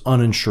someone who's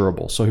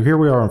uninsurable. So here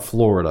we are in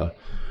Florida.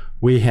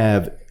 We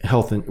have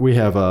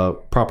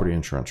property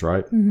insurance,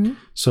 right? Mm-hmm.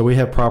 So we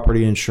have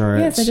property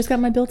insurance. Yes, I just got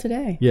my bill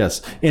today.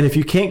 Yes. And if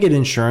you can't get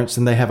insurance,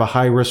 then they have a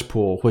high-risk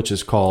pool, which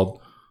is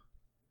called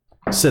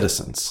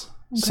Citizens.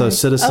 Okay. So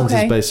Citizens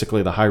is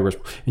basically the high-risk,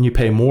 and you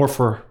pay more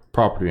for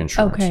property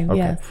insurance. Okay,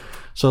 yes.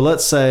 So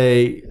let's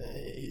say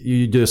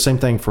you do the same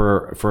thing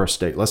for a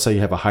state. Let's say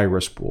you have a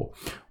high-risk pool.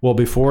 Well,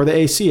 before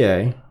the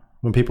ACA,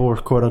 when people were,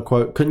 quote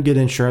unquote, couldn't get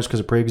insurance because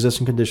of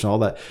pre-existing condition, all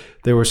that,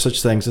 there were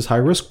such things as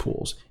high-risk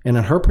pools. And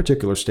in her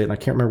particular state, and I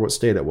can't remember what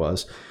state it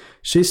was,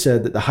 she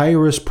said that the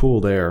high-risk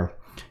pool there,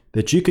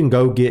 that you can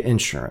go get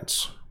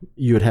insurance.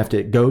 You would have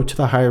to go to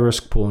the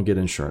high-risk pool and get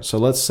insurance. So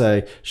let's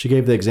say she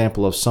gave the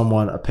example of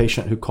a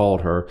patient who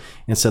called her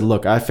and said,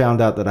 look, I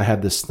found out that I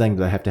have this thing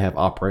that I have to have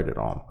operated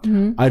on.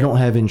 Mm-hmm. I don't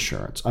have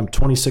insurance. I'm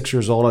 26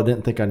 years old. I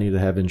didn't think I needed to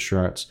have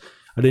insurance.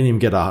 I didn't even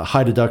get a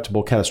high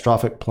deductible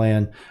catastrophic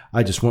plan.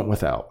 I just went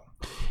without.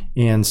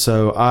 And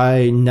so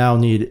I now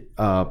need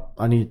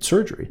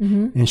surgery.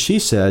 Mm-hmm. And she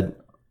said,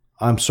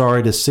 I'm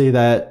sorry to see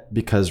that,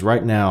 because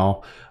right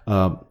now,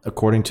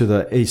 according to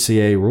the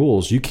ACA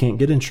rules, you can't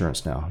get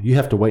insurance now. You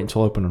have to wait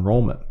until open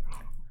enrollment.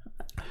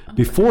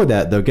 Before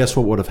that, though, guess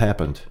what would have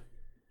happened?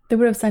 They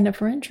would have signed up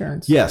for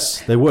insurance.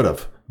 Yes, they would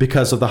have,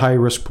 because of the high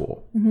risk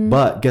pool. Mm-hmm.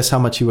 But guess how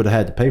much he would have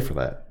had to pay for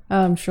that?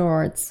 I'm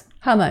sure it's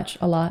how much?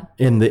 A lot.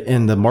 In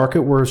the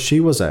market where she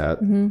was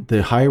at, mm-hmm.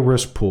 the high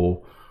risk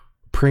pool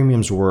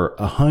premiums were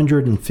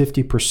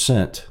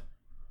 150%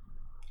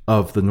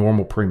 of the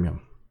normal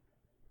premium.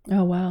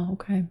 Oh wow!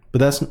 Okay. But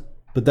that's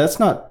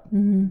not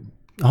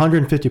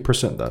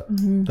 150% though.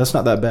 Mm-hmm. That's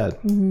not that bad.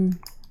 Mm-hmm.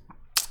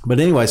 But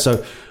anyway,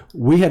 so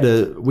we had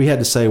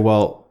to say,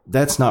 well,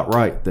 that's not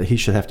right that he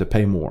should have to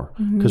pay more,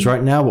 because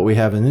right now what we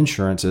have in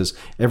insurance is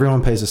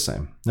everyone pays the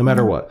same, no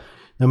matter what.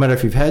 No matter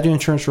if you've had your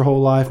insurance your whole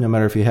life, no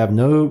matter if you have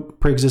no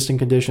pre-existing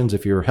conditions,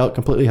 if you're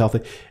completely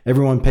healthy,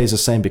 everyone pays the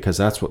same because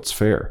that's what's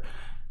fair.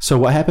 So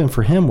what happened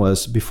for him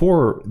was,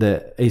 before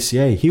the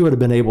ACA, he would have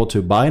been able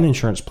to buy an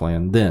insurance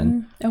plan,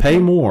 then pay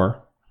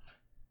more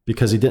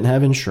because he didn't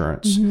have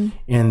insurance,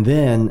 and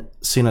then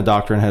seen a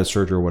doctor and had a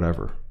surgery or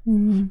whatever.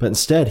 Mm-hmm. But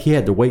instead, he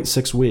had to wait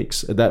 6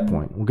 weeks at that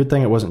point. Well, good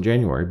thing it wasn't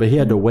January, but he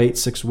had to wait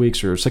 6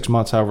 weeks or 6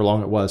 months, however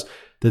long it was,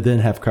 to then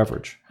have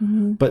coverage.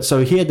 Mm-hmm. But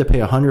so he had to pay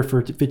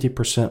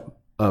 150%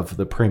 of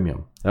the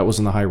premium. That was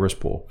in the high risk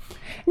pool.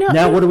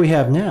 Now what do we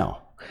have now?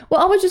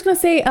 Well, I was just going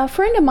to say, a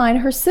friend of mine,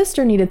 her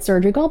sister needed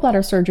surgery,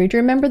 gallbladder surgery. Do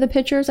you remember the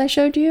pictures I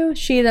showed you?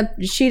 She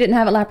didn't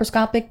have it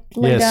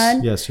laparoscopically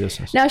done. Yes.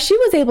 Now she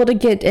was able to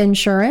get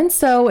insurance.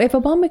 So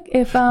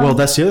well,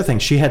 that's the other thing.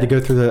 She had to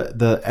go through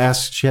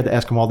she had to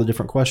ask him all the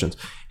different questions.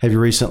 Have you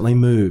recently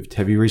moved?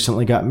 Have you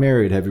recently got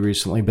married? Have you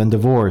recently been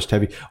divorced?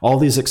 All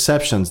these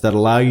exceptions that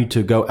allow you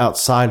to go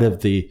outside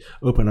of the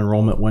open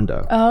enrollment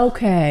window.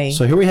 Okay.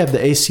 So here we have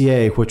the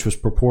ACA, which was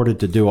purported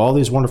to do all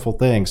these wonderful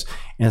things,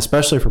 and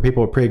especially for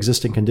people with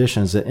pre-existing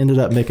conditions, that ended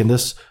up making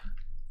this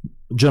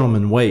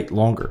gentleman wait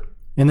longer.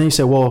 And then you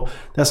say, well,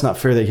 that's not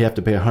fair that you have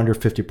to pay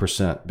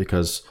 150%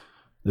 because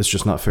it's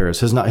just not fair.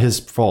 It's not his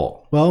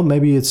fault. Well,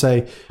 let's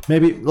say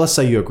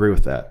you agree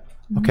with that.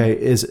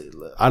 Okay.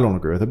 I don't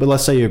agree with it, but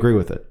let's say you agree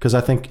with it, because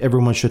I think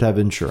everyone should have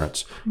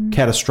insurance,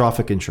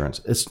 catastrophic insurance.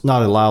 It's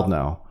not allowed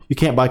now. You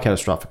can't buy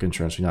catastrophic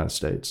insurance in the United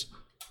States.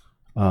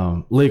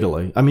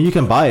 Legally. I mean, you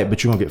can buy it,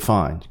 but you won't get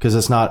fined because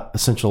it's not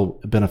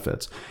essential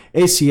benefits.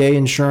 ACA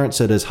insurance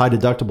that is high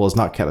deductible is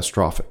not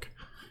catastrophic.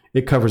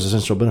 It covers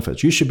essential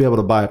benefits. You should be able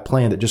to buy a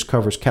plan that just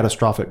covers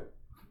catastrophic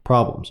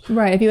problems.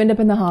 Right. If you end up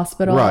in the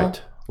hospital.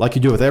 Right. Like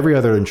you do with every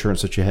other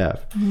insurance that you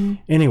have. Mm-hmm.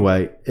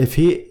 Anyway, if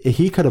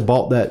he could have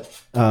bought that,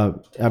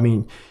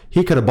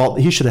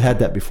 he should have had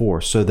that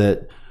before, so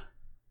that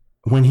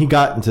when he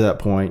got into that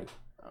point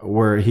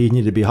where he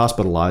needed to be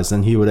hospitalized,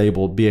 then he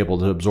would be able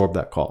to absorb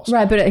that cost.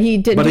 Right, but he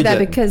didn't do that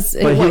because...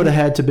 But he would have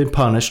had to be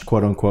punished,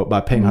 quote unquote,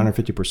 by paying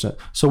 150%.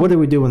 So what did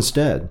we do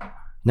instead?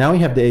 Now we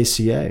have the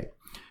ACA.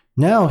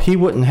 Now he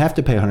wouldn't have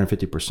to pay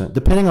 150%.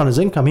 Depending on his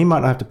income, he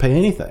might not have to pay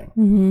anything,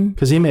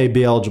 because he may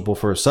be eligible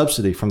for a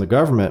subsidy from the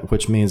government,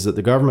 which means that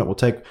the government will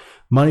take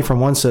money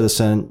from one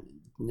citizen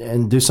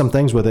and do some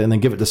things with it and then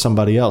give it to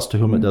somebody else to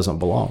whom it doesn't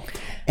belong.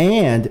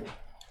 And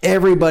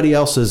Everybody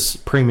else's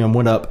premium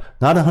went up,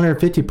 not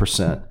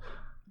 150%,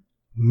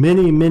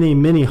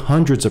 many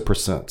hundreds of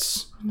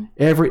percents.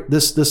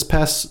 This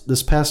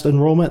past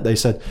enrollment, they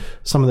said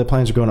some of the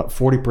plans are going up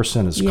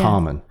 40% is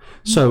common.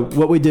 So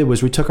what we did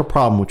was we took a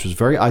problem which was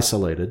very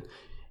isolated,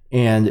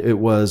 and it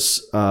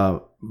was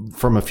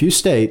from a few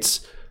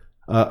states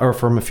or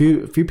from a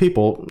few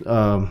people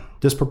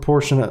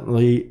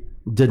disproportionately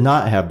did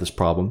not have this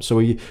problem. So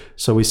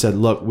we said,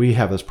 look, we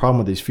have this problem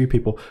with these few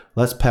people.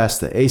 Let's pass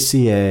the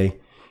ACA,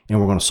 and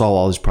we're going to solve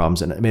all these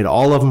problems. And it made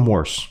all of them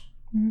worse.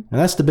 And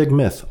that's the big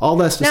myth. All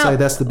that's to say,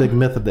 that's the big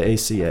myth of the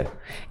ACA.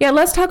 Yeah,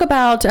 let's talk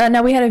about,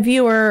 now we had a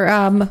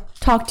viewer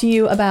talk to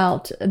you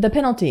about the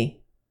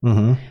penalty.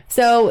 Mm-hmm.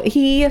 So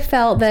he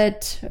felt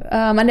that,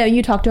 I know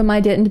you talked to him, I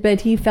didn't,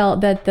 but he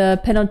felt that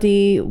the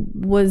penalty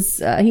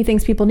was, he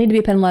thinks people need to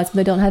be penalized if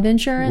they don't have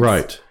insurance.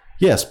 Right.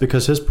 Yes,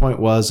 because his point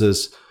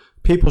is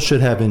people should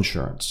have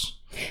insurance.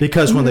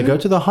 Because when they go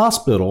to the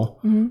hospital,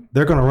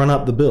 they're going to run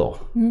up the bill,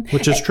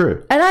 which is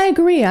true. And I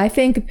agree. I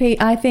think,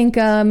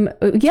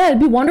 it'd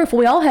be wonderful.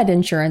 We all had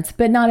insurance,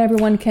 but not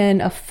everyone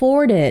can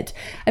afford it.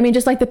 I mean,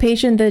 just like the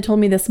patient that told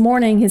me this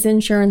morning, his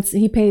insurance,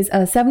 he pays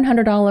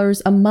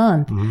 $700 a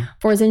month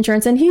for his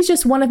insurance. And he's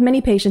just one of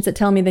many patients that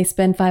tell me they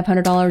spend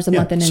 $500 a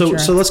month in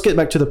insurance. So let's get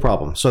back to the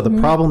problem. So the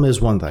problem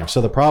is one thing. So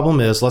the problem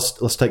is,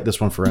 let's take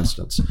this one for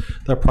instance.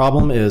 The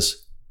problem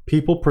is,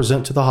 people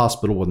present to the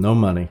hospital with no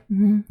money,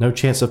 no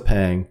chance of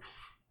paying,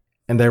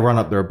 and they run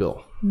up their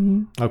bill.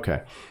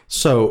 Okay.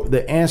 So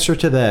the answer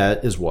to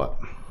that is what?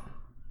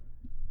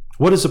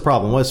 What is the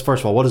problem?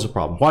 First of all, what is the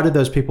problem? Why did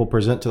those people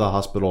present to the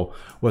hospital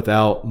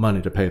without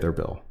money to pay their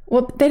bill?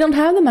 Well, they don't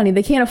have the money.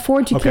 They can't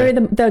afford to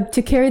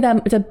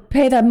to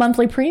pay that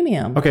monthly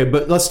premium. Okay,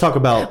 but let's talk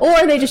about,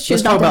 or they just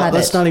choose not to have it.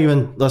 Let's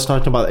not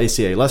talk about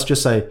ACA. Let's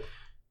just say,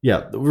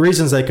 the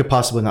reasons they could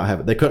possibly not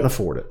have it. They couldn't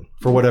afford it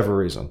for whatever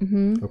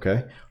reason.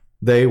 Okay.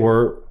 They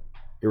were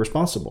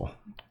irresponsible,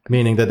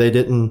 meaning that they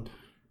didn't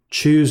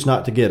choose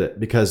not to get it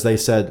because they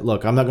said,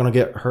 look, I'm not going to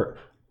get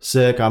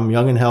sick. I'm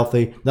young and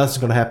healthy. Nothing's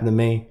going to happen to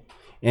me.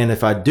 And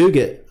if I do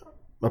get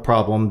a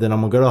problem, then I'm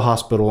going to go to the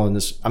hospital and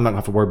I'm not going to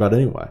have to worry about it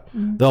anyway.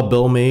 They'll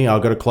bill me. I'll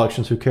go to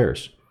collections. Who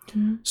cares?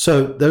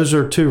 So those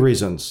are two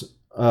reasons.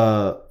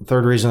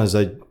 Third reason is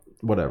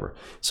whatever.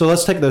 So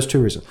let's take those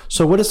two reasons.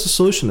 So what is the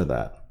solution to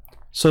that?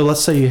 So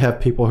let's say you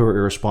have people who are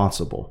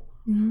irresponsible.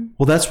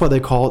 Well, that's why they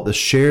call it the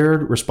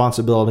shared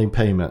responsibility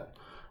payment,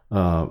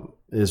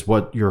 is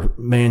what your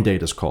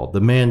mandate is called.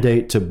 The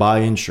mandate to buy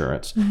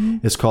insurance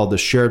is called the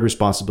shared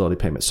responsibility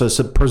payment. So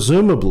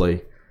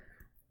presumably,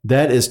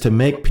 that is to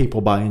make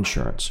people buy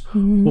insurance.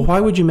 Well, why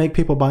would you make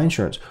people buy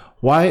insurance?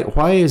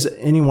 Why is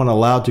anyone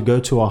allowed to go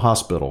to a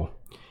hospital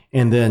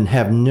and then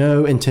have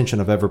no intention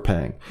of ever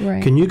paying?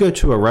 Right. Can you go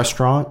to a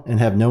restaurant and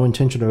have no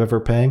intention of ever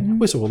paying?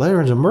 We say, well,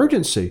 there is an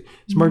emergency.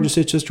 It's an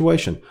emergency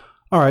situation.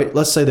 All right,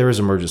 let's say there is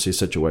an emergency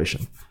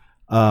situation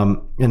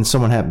and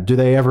someone happened. Do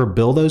they ever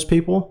bill those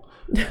people?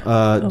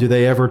 Do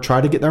they ever try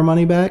to get their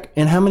money back?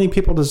 And how many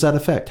people does that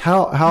affect?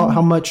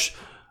 How much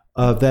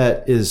of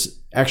that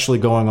is actually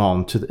going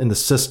on in the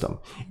system?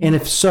 And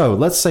if so,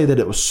 let's say that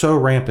it was so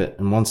rampant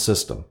in one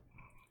system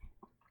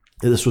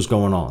that this was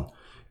going on.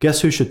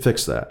 Guess who should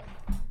fix that?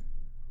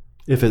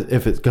 If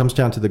it comes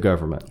down to the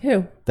government.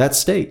 Who? That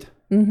state.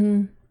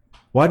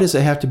 Why does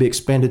it have to be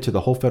expanded to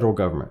the whole federal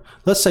government?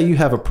 Let's say you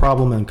have a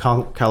problem in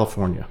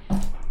California,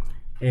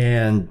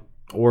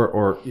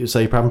 or you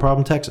say you have a problem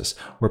in Texas,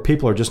 where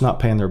people are just not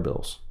paying their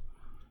bills.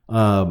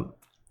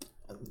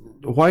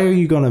 Why are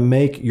you going to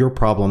make your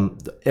problem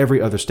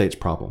every other state's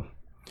problem?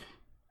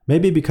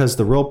 Maybe because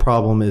the real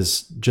problem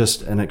is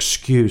just an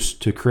excuse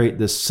to create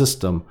this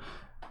system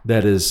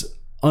that is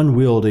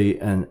unwieldy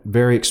and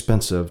very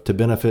expensive to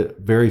benefit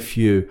very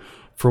few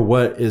for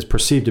what is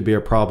perceived to be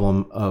a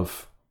problem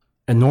of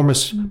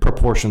enormous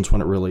proportions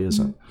when it really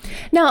isn't.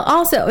 Now,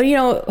 also,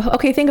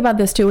 okay, think about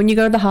this too. When you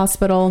go to the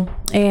hospital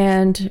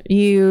and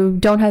you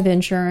don't have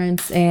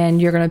insurance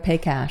and you're going to pay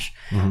cash.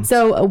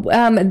 So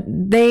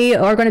they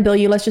are going to bill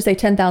you, let's just say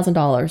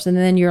 $10,000. And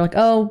then you're like,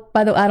 oh,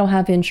 by the way, I don't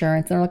have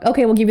insurance. And they're like,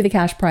 okay, we'll give you the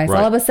cash price. Right.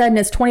 All of a sudden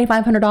it's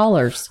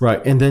 $2,500.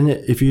 Right. And then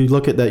if you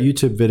look at that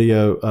YouTube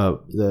video,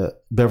 the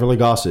Beverly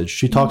Gossage,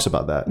 she talks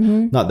about that.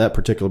 Not that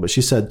particular, but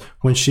she said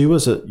when she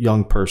was a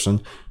young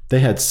person, they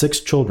had 6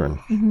 children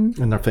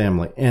in their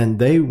family, and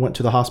they went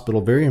to the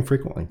hospital very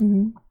infrequently.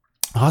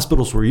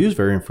 Hospitals were used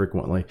very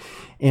infrequently.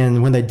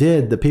 And when they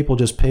did, the people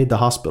just paid the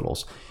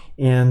hospitals.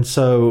 And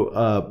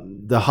so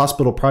the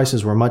hospital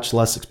prices were much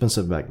less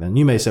expensive back then.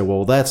 You may say,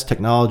 well, that's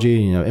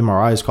technology.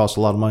 MRIs cost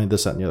a lot of money,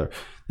 this, that, and the other.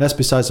 That's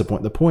besides the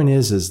point. The point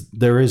is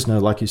there is no,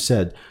 like you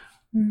said,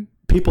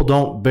 people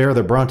don't bear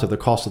the brunt of the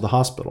cost of the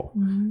hospital.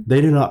 They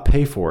do not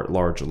pay for it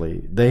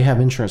largely. They have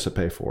insurance to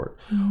pay for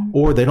it.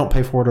 Or they don't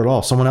pay for it at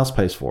all. Someone else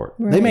pays for it.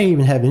 Right. They may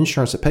even have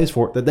insurance that pays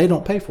for it that they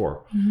don't pay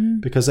for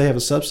because they have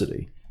a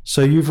subsidy.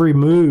 So you've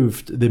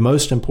removed the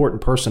most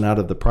important person out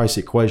of the price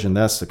equation.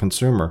 That's the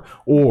consumer.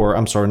 Or,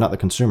 I'm sorry, not the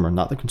consumer,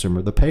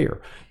 the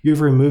payer. You've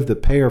removed the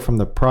payer from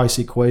the price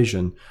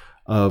equation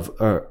of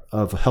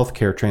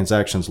healthcare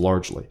transactions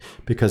largely,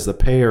 because the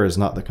payer is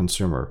not the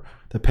consumer.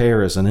 The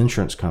payer is an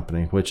insurance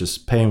company, which is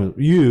paying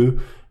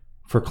you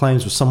for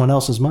claims with someone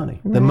else's money.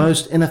 Right. The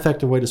most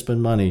ineffective way to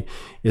spend money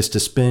is to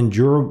spend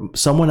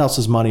someone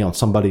else's money on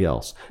somebody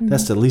else. Mm-hmm.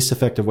 That's the least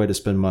effective way to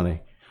spend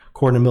money.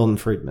 According to Milton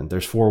Friedman,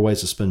 there's 4 ways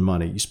to spend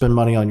money. You spend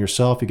money on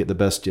yourself, you get the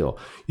best deal.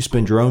 You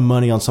spend your own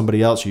money on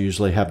somebody else, you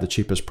usually have the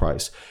cheapest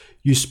price.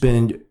 You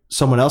spend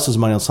someone else's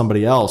money on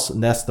somebody else,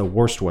 and that's the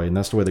worst way, and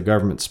that's the way the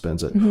government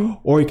spends it. Mm-hmm.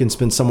 Or you can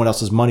spend someone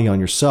else's money on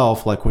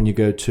yourself, like when you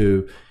go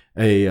to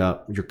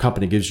your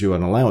company gives you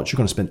an allowance, you're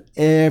going to spend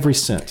every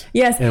cent.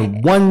 Yes.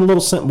 And 1 little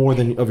cent more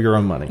than of your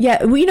own money.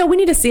 Yeah. We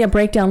need to see a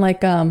breakdown.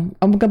 Like, I'm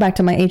going to go back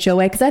to my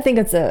HOA, because I think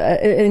it's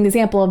an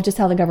example of just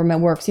how the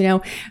government works,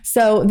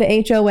 So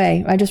the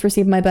HOA, I just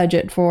received my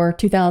budget for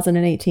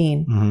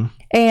 2018. Mm-hmm.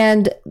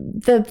 And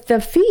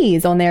the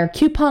fees on their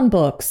coupon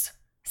books,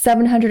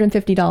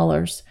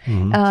 $750.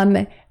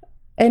 Mm-hmm.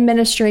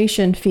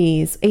 Administration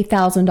fees,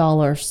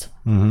 $8,000.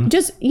 Mm-hmm.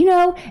 Just,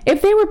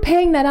 if they were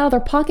paying that out of their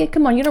pocket,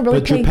 come on, you don't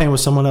really But you're paying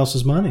with someone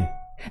else's money.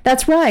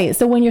 That's right.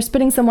 So when you're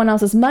spending someone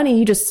else's money,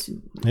 you just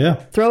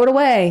throw it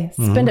away,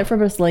 spend it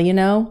frivolously,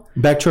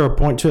 Back to our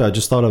point too, I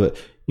just thought of it.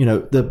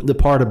 The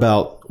part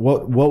about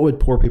what would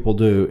poor people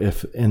do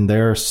if in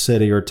their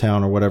city or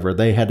town or whatever,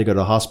 they had to go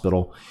to a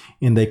hospital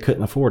and they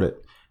couldn't afford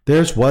it.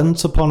 There's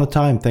once upon a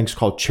time things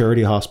called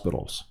charity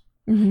hospitals.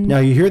 Mm-hmm. Now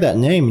you hear that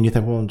name and you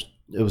think, well,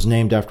 it was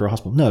named after a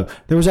hospital. No,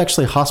 there was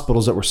actually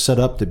hospitals that were set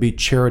up to be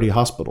charity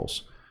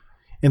hospitals.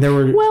 And there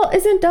were... Well,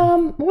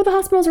 the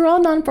hospitals are all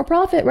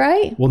non-for-profit,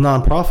 right? Well,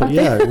 non-profit,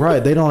 yeah,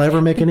 right. They don't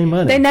ever make any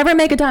money. They never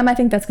make a dime. I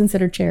think that's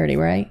considered charity,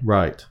 right?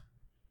 Right.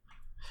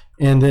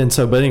 And then,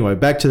 but anyway,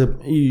 back to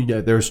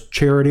there's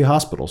charity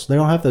hospitals. They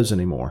don't have those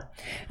anymore.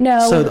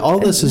 No. So all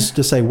this is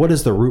to say, what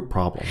is the root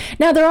problem?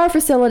 Now, there are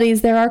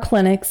facilities, there are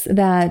clinics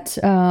that...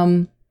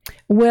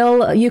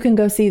 you can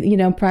go see,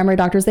 primary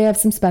doctors. They have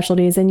some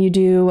specialties, and you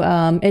do.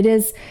 It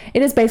is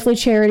basically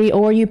charity,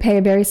 or you pay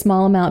a very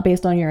small amount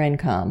based on your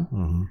income.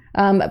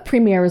 Mm-hmm.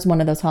 Premier is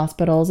one of those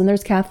hospitals, and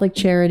there's Catholic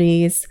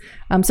charities.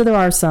 So there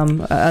are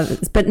some,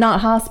 but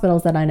not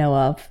hospitals that I know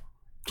of.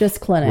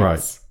 Just clinics.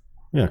 Right.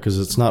 Yeah, because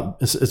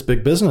it's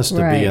big business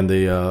to be in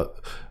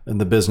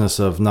the business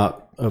of taking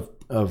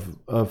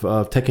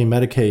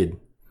Medicaid.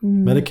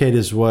 Mm-hmm. Medicaid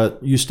is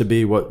what used to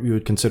be what you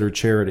would consider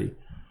charity.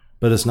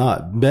 But it's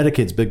not.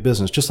 Medicaid's big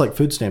business, just like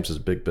food stamps is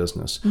big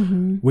business.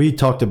 Mm-hmm. We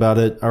talked about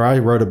it, or I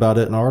wrote about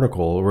it in an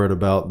article. I wrote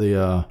about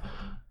the,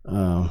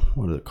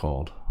 what is it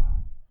called?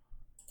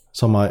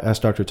 It's on my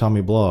Ask Dr.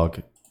 Tommy blog.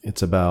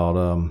 It's about,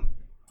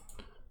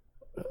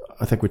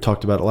 I think we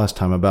talked about it last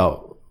time,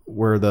 about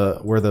where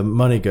the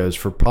money goes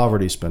for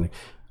poverty spending.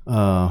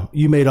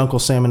 You made Uncle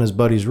Sam and his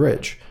buddies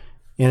rich.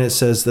 And it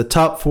says the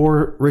top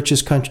 4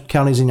 richest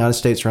counties in the United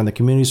States are in the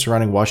communities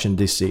surrounding Washington,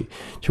 D.C.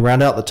 To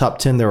round out the top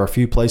 10, there are a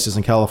few places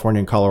in California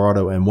and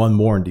Colorado and 1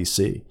 more in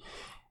D.C.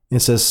 It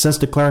says, since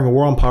declaring a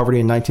war on poverty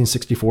in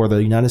 1964,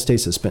 the United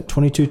States has spent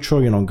 $22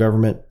 trillion on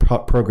government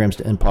programs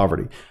to end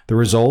poverty. The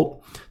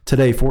result?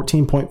 Today,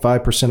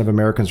 14.5% of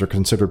Americans are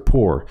considered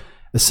poor,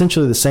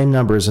 essentially the same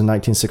number as in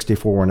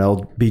 1964 when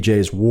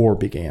LBJ's war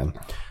began.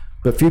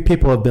 But few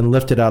people have been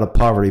lifted out of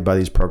poverty by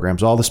these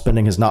programs. All the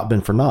spending has not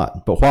been for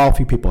naught. But while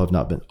few people have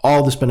not been,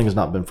 all the spending has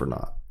not been for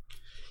naught.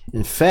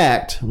 In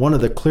fact, one of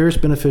the clearest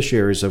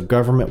beneficiaries of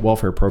government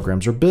welfare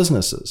programs are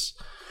businesses.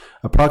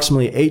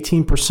 Approximately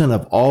 18%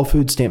 of all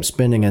food stamp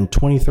spending in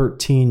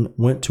 2013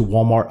 went to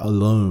Walmart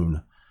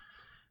alone.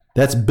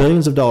 That's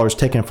billions of dollars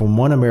taken from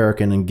one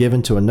American and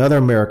given to another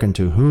American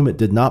to whom it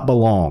did not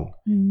belong,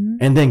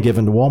 and then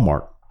given to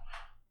Walmart.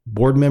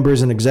 Board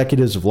members and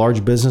executives of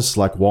large businesses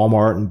like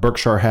Walmart and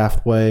Berkshire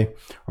Hathaway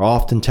are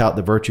often tout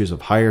the virtues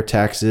of higher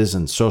taxes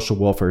and social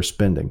welfare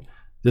spending.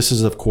 This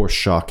is, of course,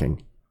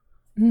 shocking.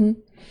 Mm-hmm.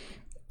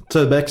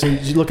 So, Bex,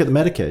 you look at the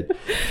Medicaid.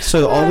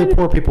 So all the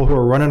poor people who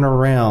are running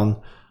around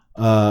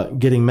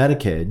getting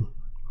Medicaid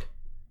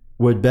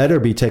would better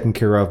be taken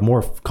care of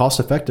more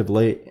cost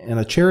effectively in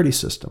a charity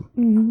system.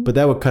 Mm-hmm. But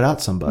that would cut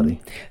out somebody.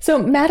 Mm-hmm. So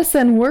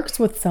Madison works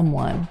with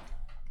someone.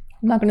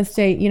 I'm not going to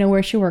state,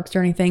 where she works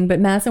or anything, but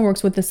Madison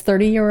works with this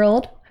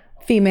 30-year-old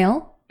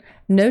female,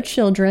 no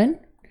children.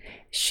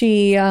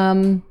 She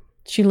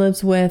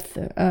lives with,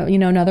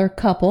 another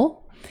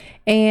couple,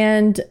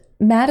 and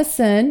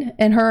Madison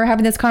and her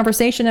having this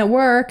conversation at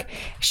work.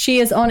 She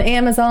is on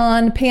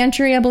Amazon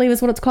Pantry, I believe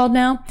is what it's called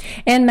now.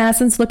 And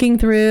Madison's looking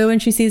through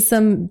and she sees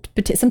some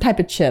type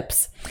of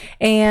chips.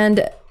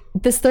 And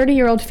this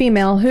 30-year-old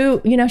female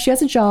who, she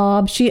has a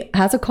job, she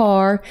has a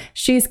car,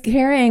 she's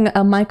carrying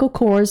a Michael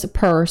Kors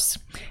purse,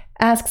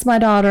 asks my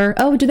daughter,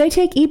 "Oh, do they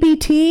take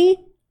EBT?"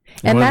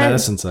 And what did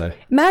Madison say?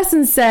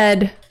 Madison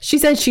said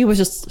she was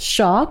just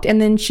shocked.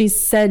 And then she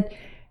said,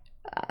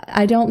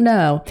 "I don't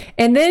know."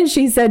 And then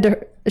she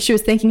said she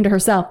was thinking to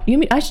herself, "You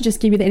mean I should just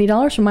give you the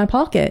 $80 from my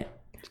pocket?"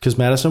 Because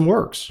Madison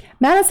works.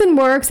 Madison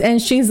works,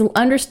 and she's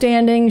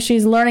understanding.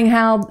 She's learning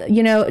how,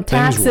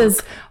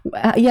 taxes,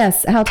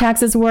 how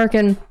taxes work.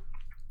 And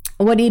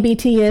what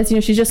EBT is.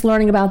 She's just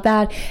learning about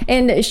that.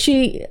 And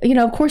she,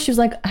 of course, she was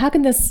like,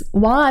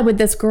 why would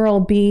this girl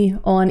be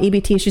on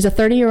EBT? She's a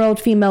 30-year-old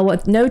female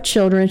with no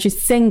children.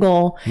 She's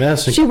single.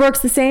 She works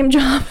the same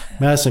job.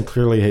 Madison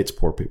clearly hates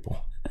poor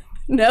people.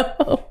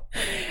 No.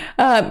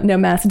 No,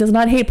 Madison does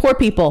not hate poor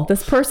people.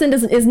 This person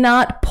is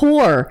not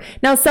poor.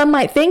 Now, some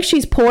might think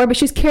she's poor, but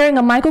she's carrying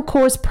a Michael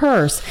Kors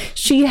purse.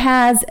 She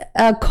has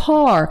a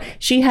car.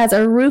 She has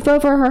a roof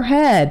over her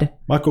head.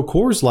 Michael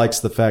Kors likes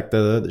the fact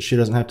that she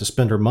doesn't have to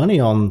spend her money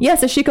on...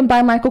 Yes, so she can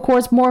buy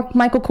more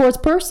Michael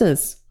Kors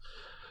purses.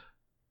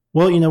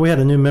 Well, we had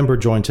a new member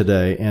join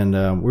today, and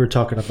we were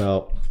talking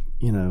about,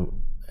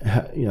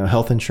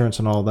 health insurance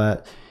and all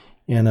that.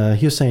 And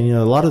he was saying,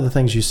 a lot of the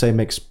things you say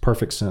makes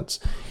perfect sense.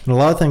 And a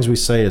lot of things we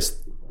say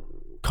is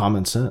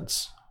common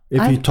sense.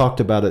 If you talked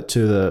about it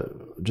to the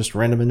just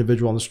random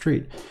individual on the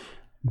street.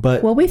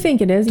 But we think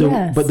it is,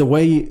 yes. But the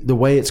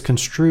way it's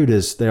construed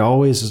is there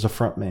always is a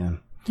front man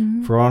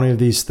for any of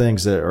these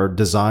things that are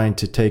designed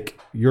to take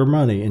your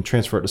money and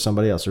transfer it to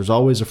somebody else. There's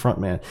always a front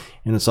man,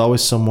 and it's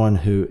always someone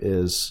who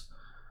is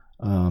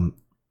someone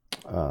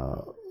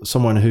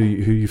who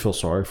you feel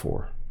sorry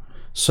for.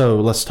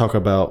 So let's talk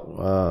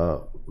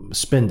about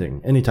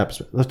spending, any type of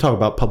spending. Let's talk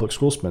about public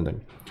school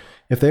spending.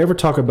 If they ever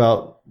talk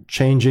about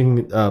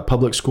changing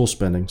public school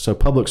spending, so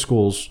public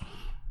schools,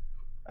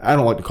 I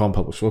don't like to call them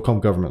public schools, we'll call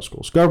them government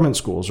schools. Government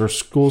schools are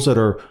schools that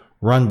are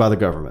run by the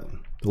government.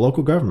 The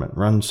local government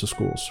runs the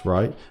schools,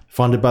 right?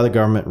 Funded by the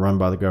government, run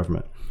by the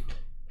government.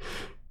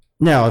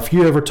 Now, if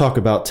you ever talk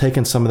about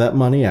taking some of that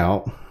money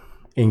out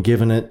and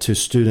giving it to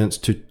students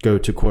to go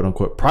to quote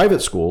unquote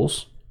private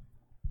schools,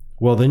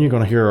 well, then you're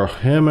going to hear a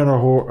hymn and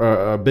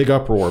a big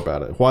uproar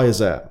about it. Why is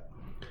that?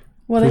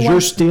 Well, because you're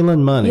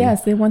stealing money.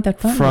 Yes, they want that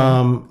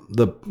from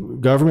the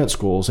government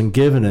schools and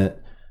giving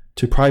it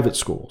to private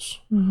schools.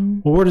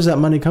 Mm-hmm. Well, where does that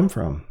money come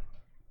from?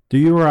 Do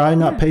you or I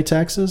not pay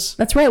taxes?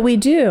 That's right, we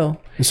do.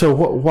 And so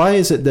why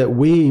is it that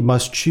we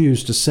must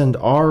choose to send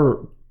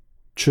our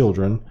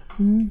children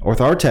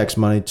with our tax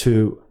money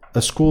to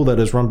a school that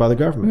is run by the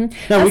government?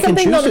 Now, that's we can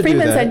something choose Milton to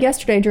Friedman do that. said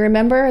yesterday. Do you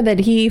remember that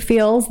he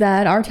feels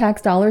that our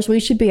tax dollars, we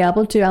should be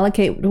able to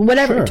allocate to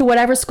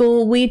whatever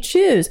school we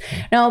choose?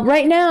 Now,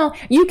 right now,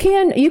 you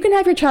can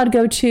have your child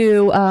go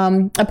to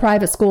a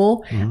private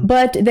school,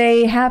 but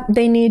they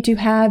need to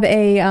have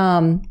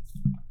an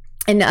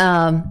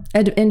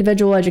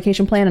individual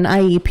education plan, an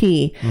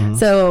IEP.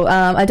 So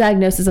a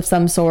diagnosis of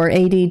some sort,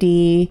 ADD,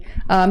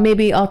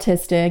 maybe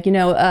autistic,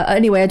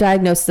 anyway, a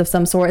diagnosis of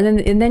some sort.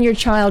 And then your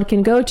child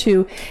can go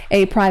to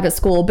a private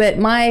school. But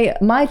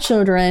my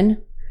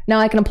children, now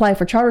I can apply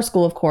for charter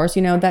school, of course,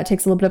 that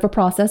takes a little bit of a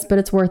process, but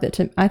it's worth it.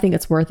 I think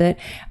it's worth it.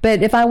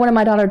 But if I wanted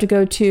my daughter to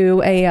go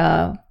to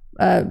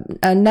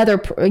another,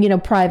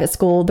 private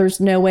school, there's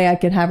no way I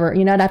could have her,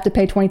 I'd have to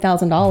pay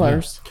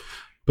 $20,000.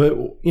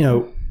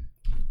 But,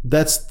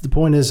 that's the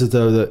point is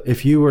though, that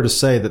if you were to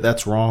say that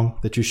that's wrong,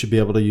 that you should be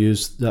able to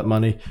use that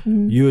money,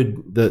 you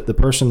would, the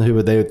person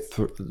who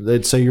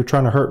they'd say you're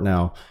trying to hurt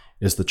now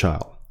is the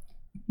child,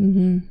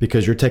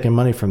 because you're taking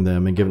money from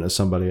them and giving it to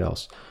somebody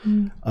else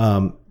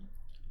that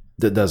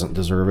doesn't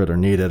deserve it or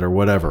need it or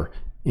whatever.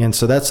 And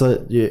so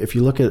if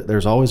you look at it,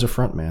 there's always a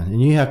front man, and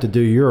you have to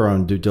do your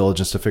own due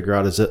diligence to figure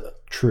out, is it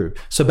true?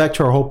 So back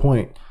to our whole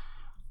point,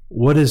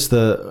 what is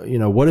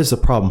the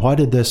problem? Why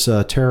did this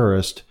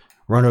terrorist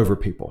run over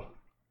people?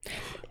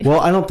 Well,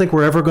 I don't think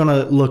we're ever going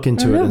to look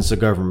into it as the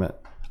government.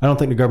 I don't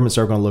think the government's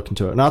ever going to look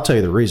into it. And I'll tell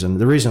you the reason.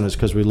 The reason is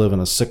because we live in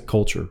a sick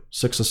culture,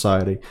 sick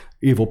society,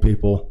 evil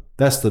people.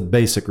 That's the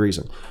basic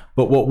reason.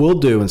 But what we'll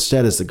do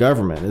instead as the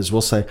government is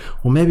we'll say,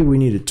 well, maybe we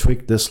need to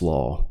tweak this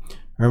law.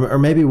 Or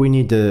maybe we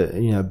need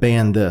to,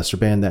 ban this or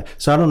ban that.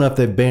 So I don't know if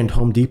they've banned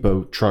Home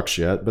Depot trucks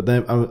yet, but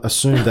then I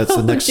assume that's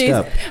the next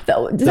step. Is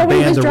that what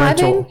he was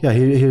driving? Rental. Yeah,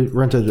 he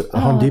rented a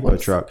Home Depot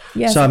truck.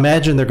 Yes. So I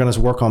imagine they're going to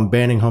work on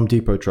banning Home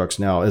Depot trucks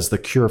now as the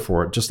cure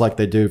for it, just like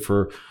they do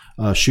for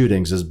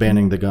shootings, is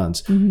banning the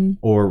guns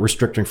or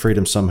restricting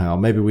freedom somehow.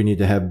 Maybe we need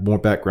to have more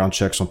background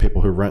checks on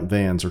people who rent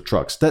vans or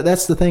trucks.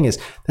 That's the thing, is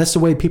that's the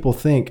way people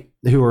think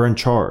who are in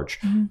charge.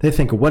 They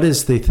think, what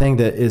is the thing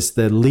that is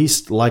the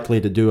least likely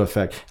to do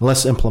effect?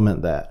 Let's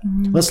implement that.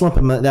 Let's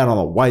implement that on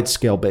a wide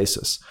scale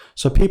basis.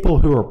 So people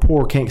who are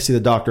poor can't see the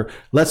doctor.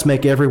 Let's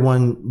make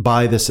everyone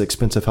buy this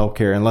expensive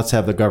healthcare, and let's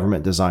have the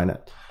government design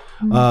it.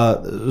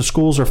 The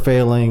schools are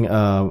failing.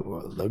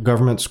 The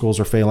government schools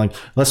are failing.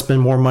 Let's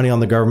spend more money on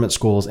the government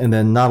schools and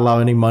then not allow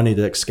any money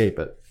to escape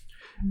it.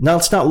 Now,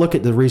 let's not look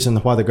at the reason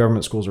why the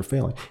government schools are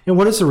failing. And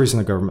what is the reason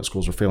the government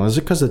schools are failing? Is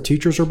it because the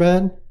teachers are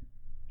bad?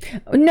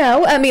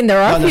 No, I mean,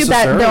 there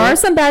are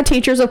some bad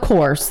teachers, of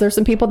course. There's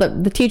some people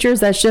the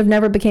teachers that should have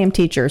never became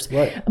teachers.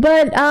 Right.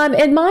 But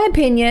in my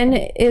opinion,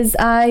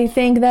 I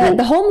think that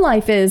the home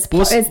life is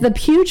the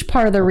huge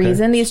part of the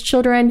reason. These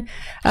children,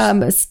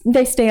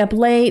 they stay up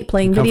late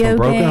playing video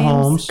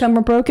games. Come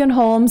from broken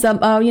homes.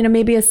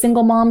 Maybe a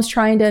single mom's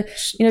trying to,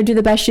 do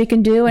the best she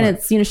can do, and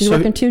it's, she's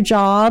working 2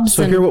 jobs.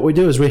 So here, what we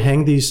do is we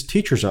hang these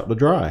teachers out to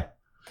dry,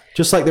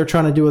 just like they're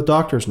trying to do with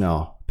doctors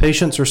now.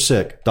 Patients are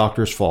sick,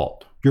 doctor's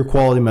fault. your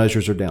quality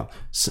measures are down.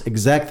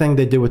 Exact thing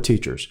they did with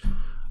teachers.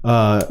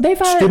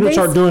 Students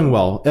aren't doing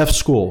well. F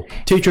school.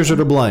 Teachers are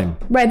to blame.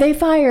 Right. They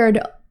fired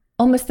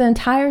almost the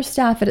entire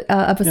staff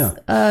of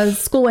a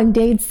school in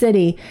Dade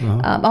City.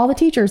 All the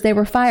teachers, they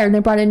were fired. They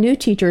brought in new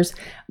teachers.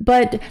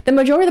 But the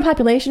majority of the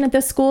population at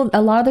this school,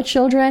 a lot of the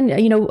children,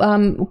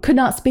 could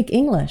not speak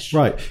English.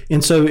 Right.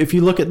 And so if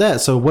you look at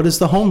that, so what is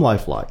the home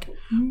life like?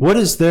 What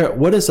is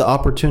the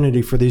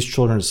opportunity for these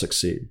children to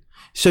succeed?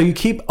 So you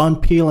keep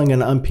unpeeling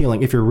and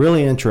unpeeling. If you're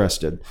really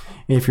interested,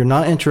 and if you're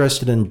not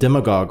interested in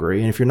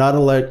demagoguery, and if you're not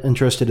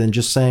interested in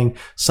just saying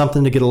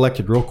something to get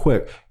elected real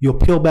quick, you'll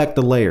peel back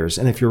the layers.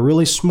 And if you're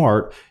really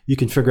smart, you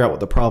can figure out what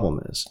the problem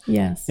is.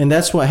 Yes. And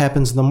that's what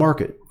happens in the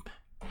market.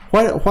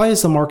 Why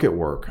does the market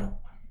work?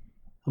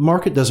 The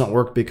market doesn't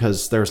work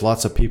because there's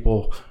lots of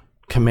people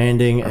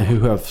commanding and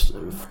who have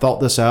thought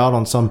this out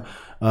on some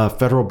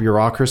federal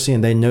bureaucracy,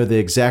 and they know the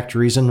exact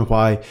reason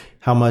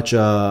how much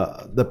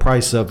the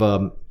price of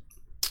an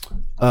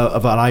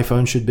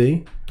iPhone should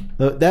be.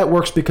 That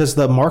works because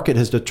the market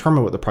has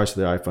determined what the price of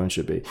the iPhone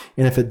should be,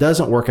 and if it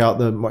doesn't work out,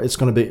 they're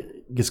going to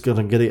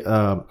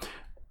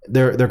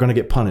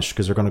get punished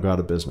because they're going to go out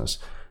of business.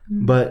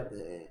 But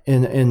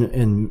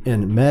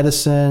in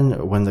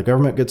medicine, when the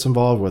government gets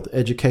involved with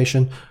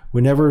education,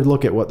 we never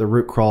look at what the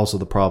root cause of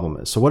the problem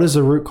is. So what is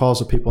the root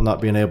cause of people not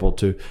being able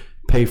to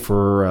pay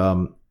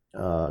for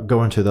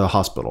going to the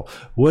hospital?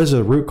 What is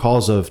the root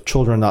cause of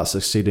children not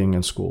succeeding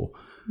in school?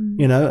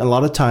 A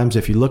lot of times,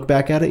 if you look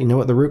back at it, you know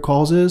what the root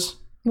cause is?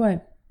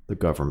 What? The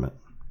government.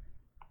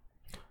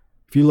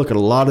 If you look at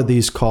a lot of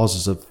these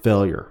causes of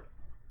failure,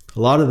 a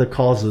lot of the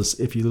causes,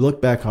 if you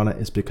look back on it,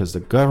 is because the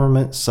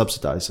government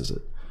subsidizes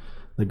it.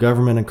 The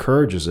government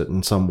encourages it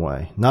in some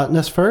way, not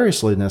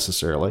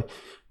necessarily,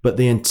 but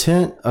the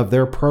intent of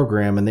their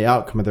program and the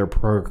outcome of their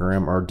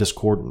program are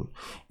discordant.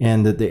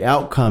 And that the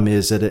outcome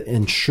is that it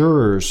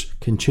ensures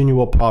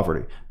continual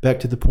poverty. Back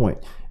to the point.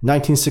 In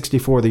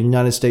 1964, the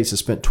United States has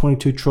spent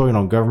 $22 trillion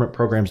on government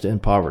programs to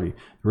end poverty.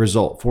 The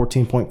result,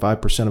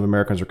 14.5% of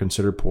Americans are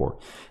considered poor.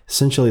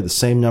 Essentially the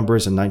same number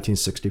as in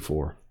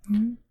 1964.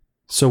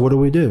 So what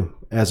do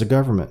as a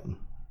government?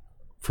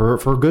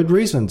 For good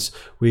reasons,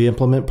 we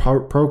implement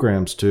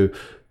programs to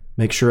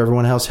make sure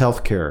everyone has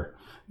health care,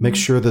 make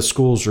sure the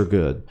schools are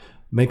good,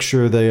 make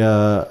sure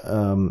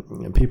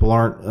people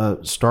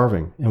aren't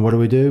starving. And what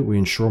do? We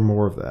ensure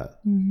more of that.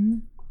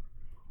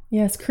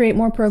 Yes, create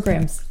more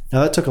programs.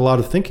 Now, that took a lot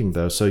of thinking,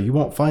 though, so you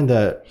won't find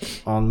that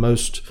on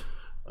most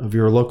of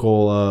your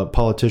local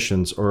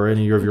politicians or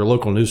any of your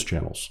local news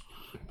channels.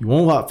 You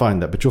won't not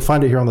find that, but you'll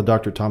find it here on the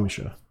Dr. Tommy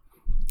Show.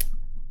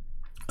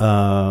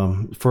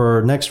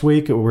 For next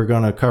week, we're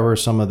going to cover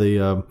some of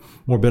the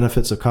more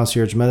benefits of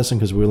concierge medicine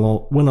because we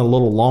went a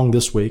little long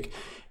this week.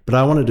 But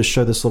I wanted to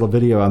show this little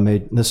video I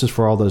made. This is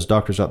for all those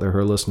doctors out there who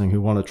are listening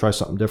who want to try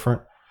something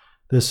different.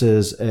 This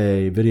is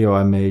a video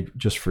I made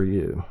just for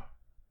you.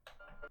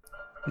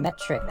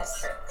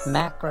 Metrics,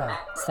 macro,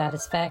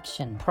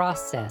 satisfaction,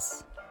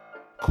 process.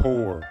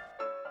 Core,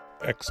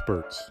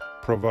 experts,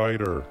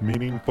 provider,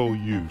 meaningful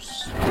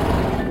use.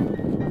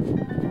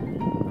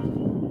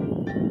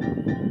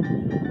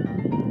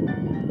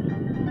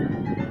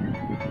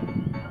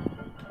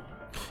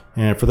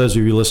 And for those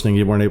of you listening,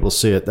 you weren't able to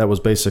see it. That was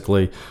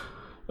basically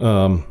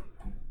a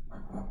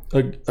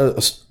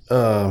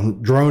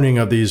droning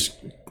of these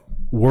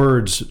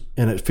words,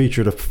 and it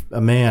featured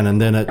a man,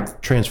 and then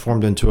it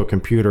transformed into a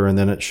computer, and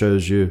then it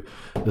shows you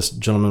this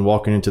gentleman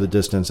walking into the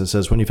distance and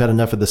says, when you've had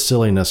enough of the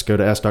silliness, go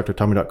to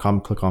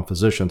AskDrTommy.com, click on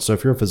physician. So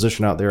if you're a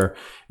physician out there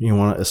and you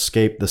want to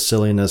escape the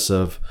silliness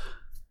of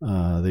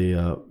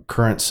the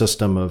current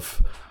system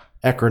of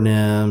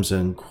acronyms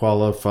and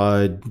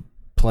qualified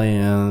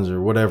plans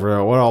or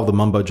whatever, what all the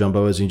mumbo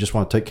jumbo is, and you just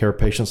want to take care of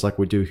patients like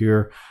we do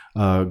here,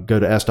 go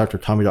to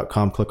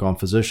AskDrTommy.com, click on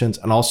physicians.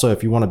 And also,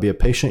 if you want to be a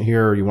patient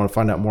here or you want to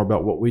find out more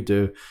about what we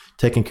do,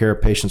 taking care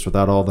of patients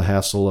without all the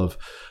hassle of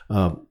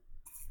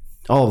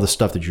all of the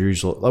stuff that you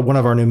usually, like one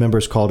of our new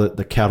members called it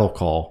the cattle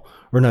call.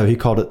 Or no, he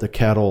called it the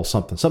cattle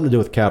something to do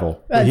with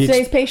cattle.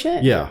 Today's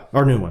patient? Yeah,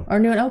 our new one.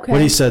 Okay. What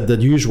he said, the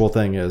usual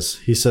thing is,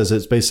 he says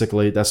it's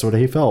basically, that's what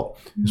he felt.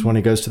 Is when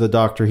he goes to the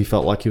doctor, he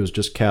felt like he was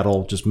just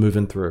cattle, just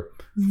moving through.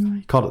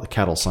 He called it the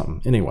cattle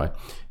something. Anyway,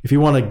 if you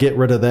want to get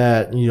rid of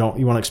that, you want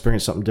to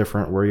experience something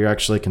different where you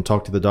actually can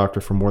talk to the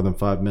doctor for more than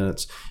 5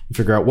 minutes and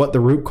figure out what the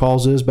root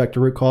cause is, back to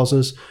root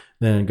causes,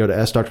 then go to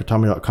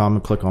AskDrTommy.com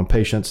and click on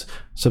patients.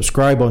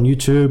 Subscribe on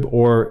YouTube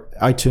or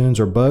iTunes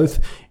or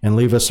both, and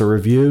leave us a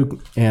review.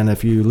 And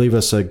if you leave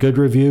us a good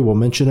review, we'll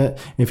mention it.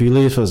 If you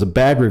leave us a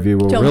bad review,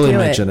 we'll really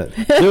mention it.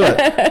 Do it.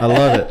 I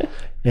love it.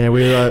 And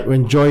we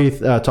enjoy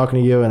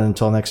talking to you. And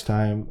until next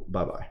time,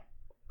 bye-bye.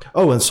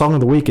 Oh, and song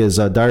of the week is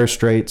Dire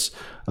Straits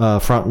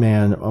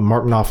frontman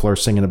Mark Knopfler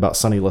singing about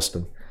Sonny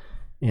Liston.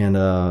 And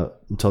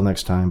until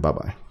next time,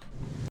 bye-bye.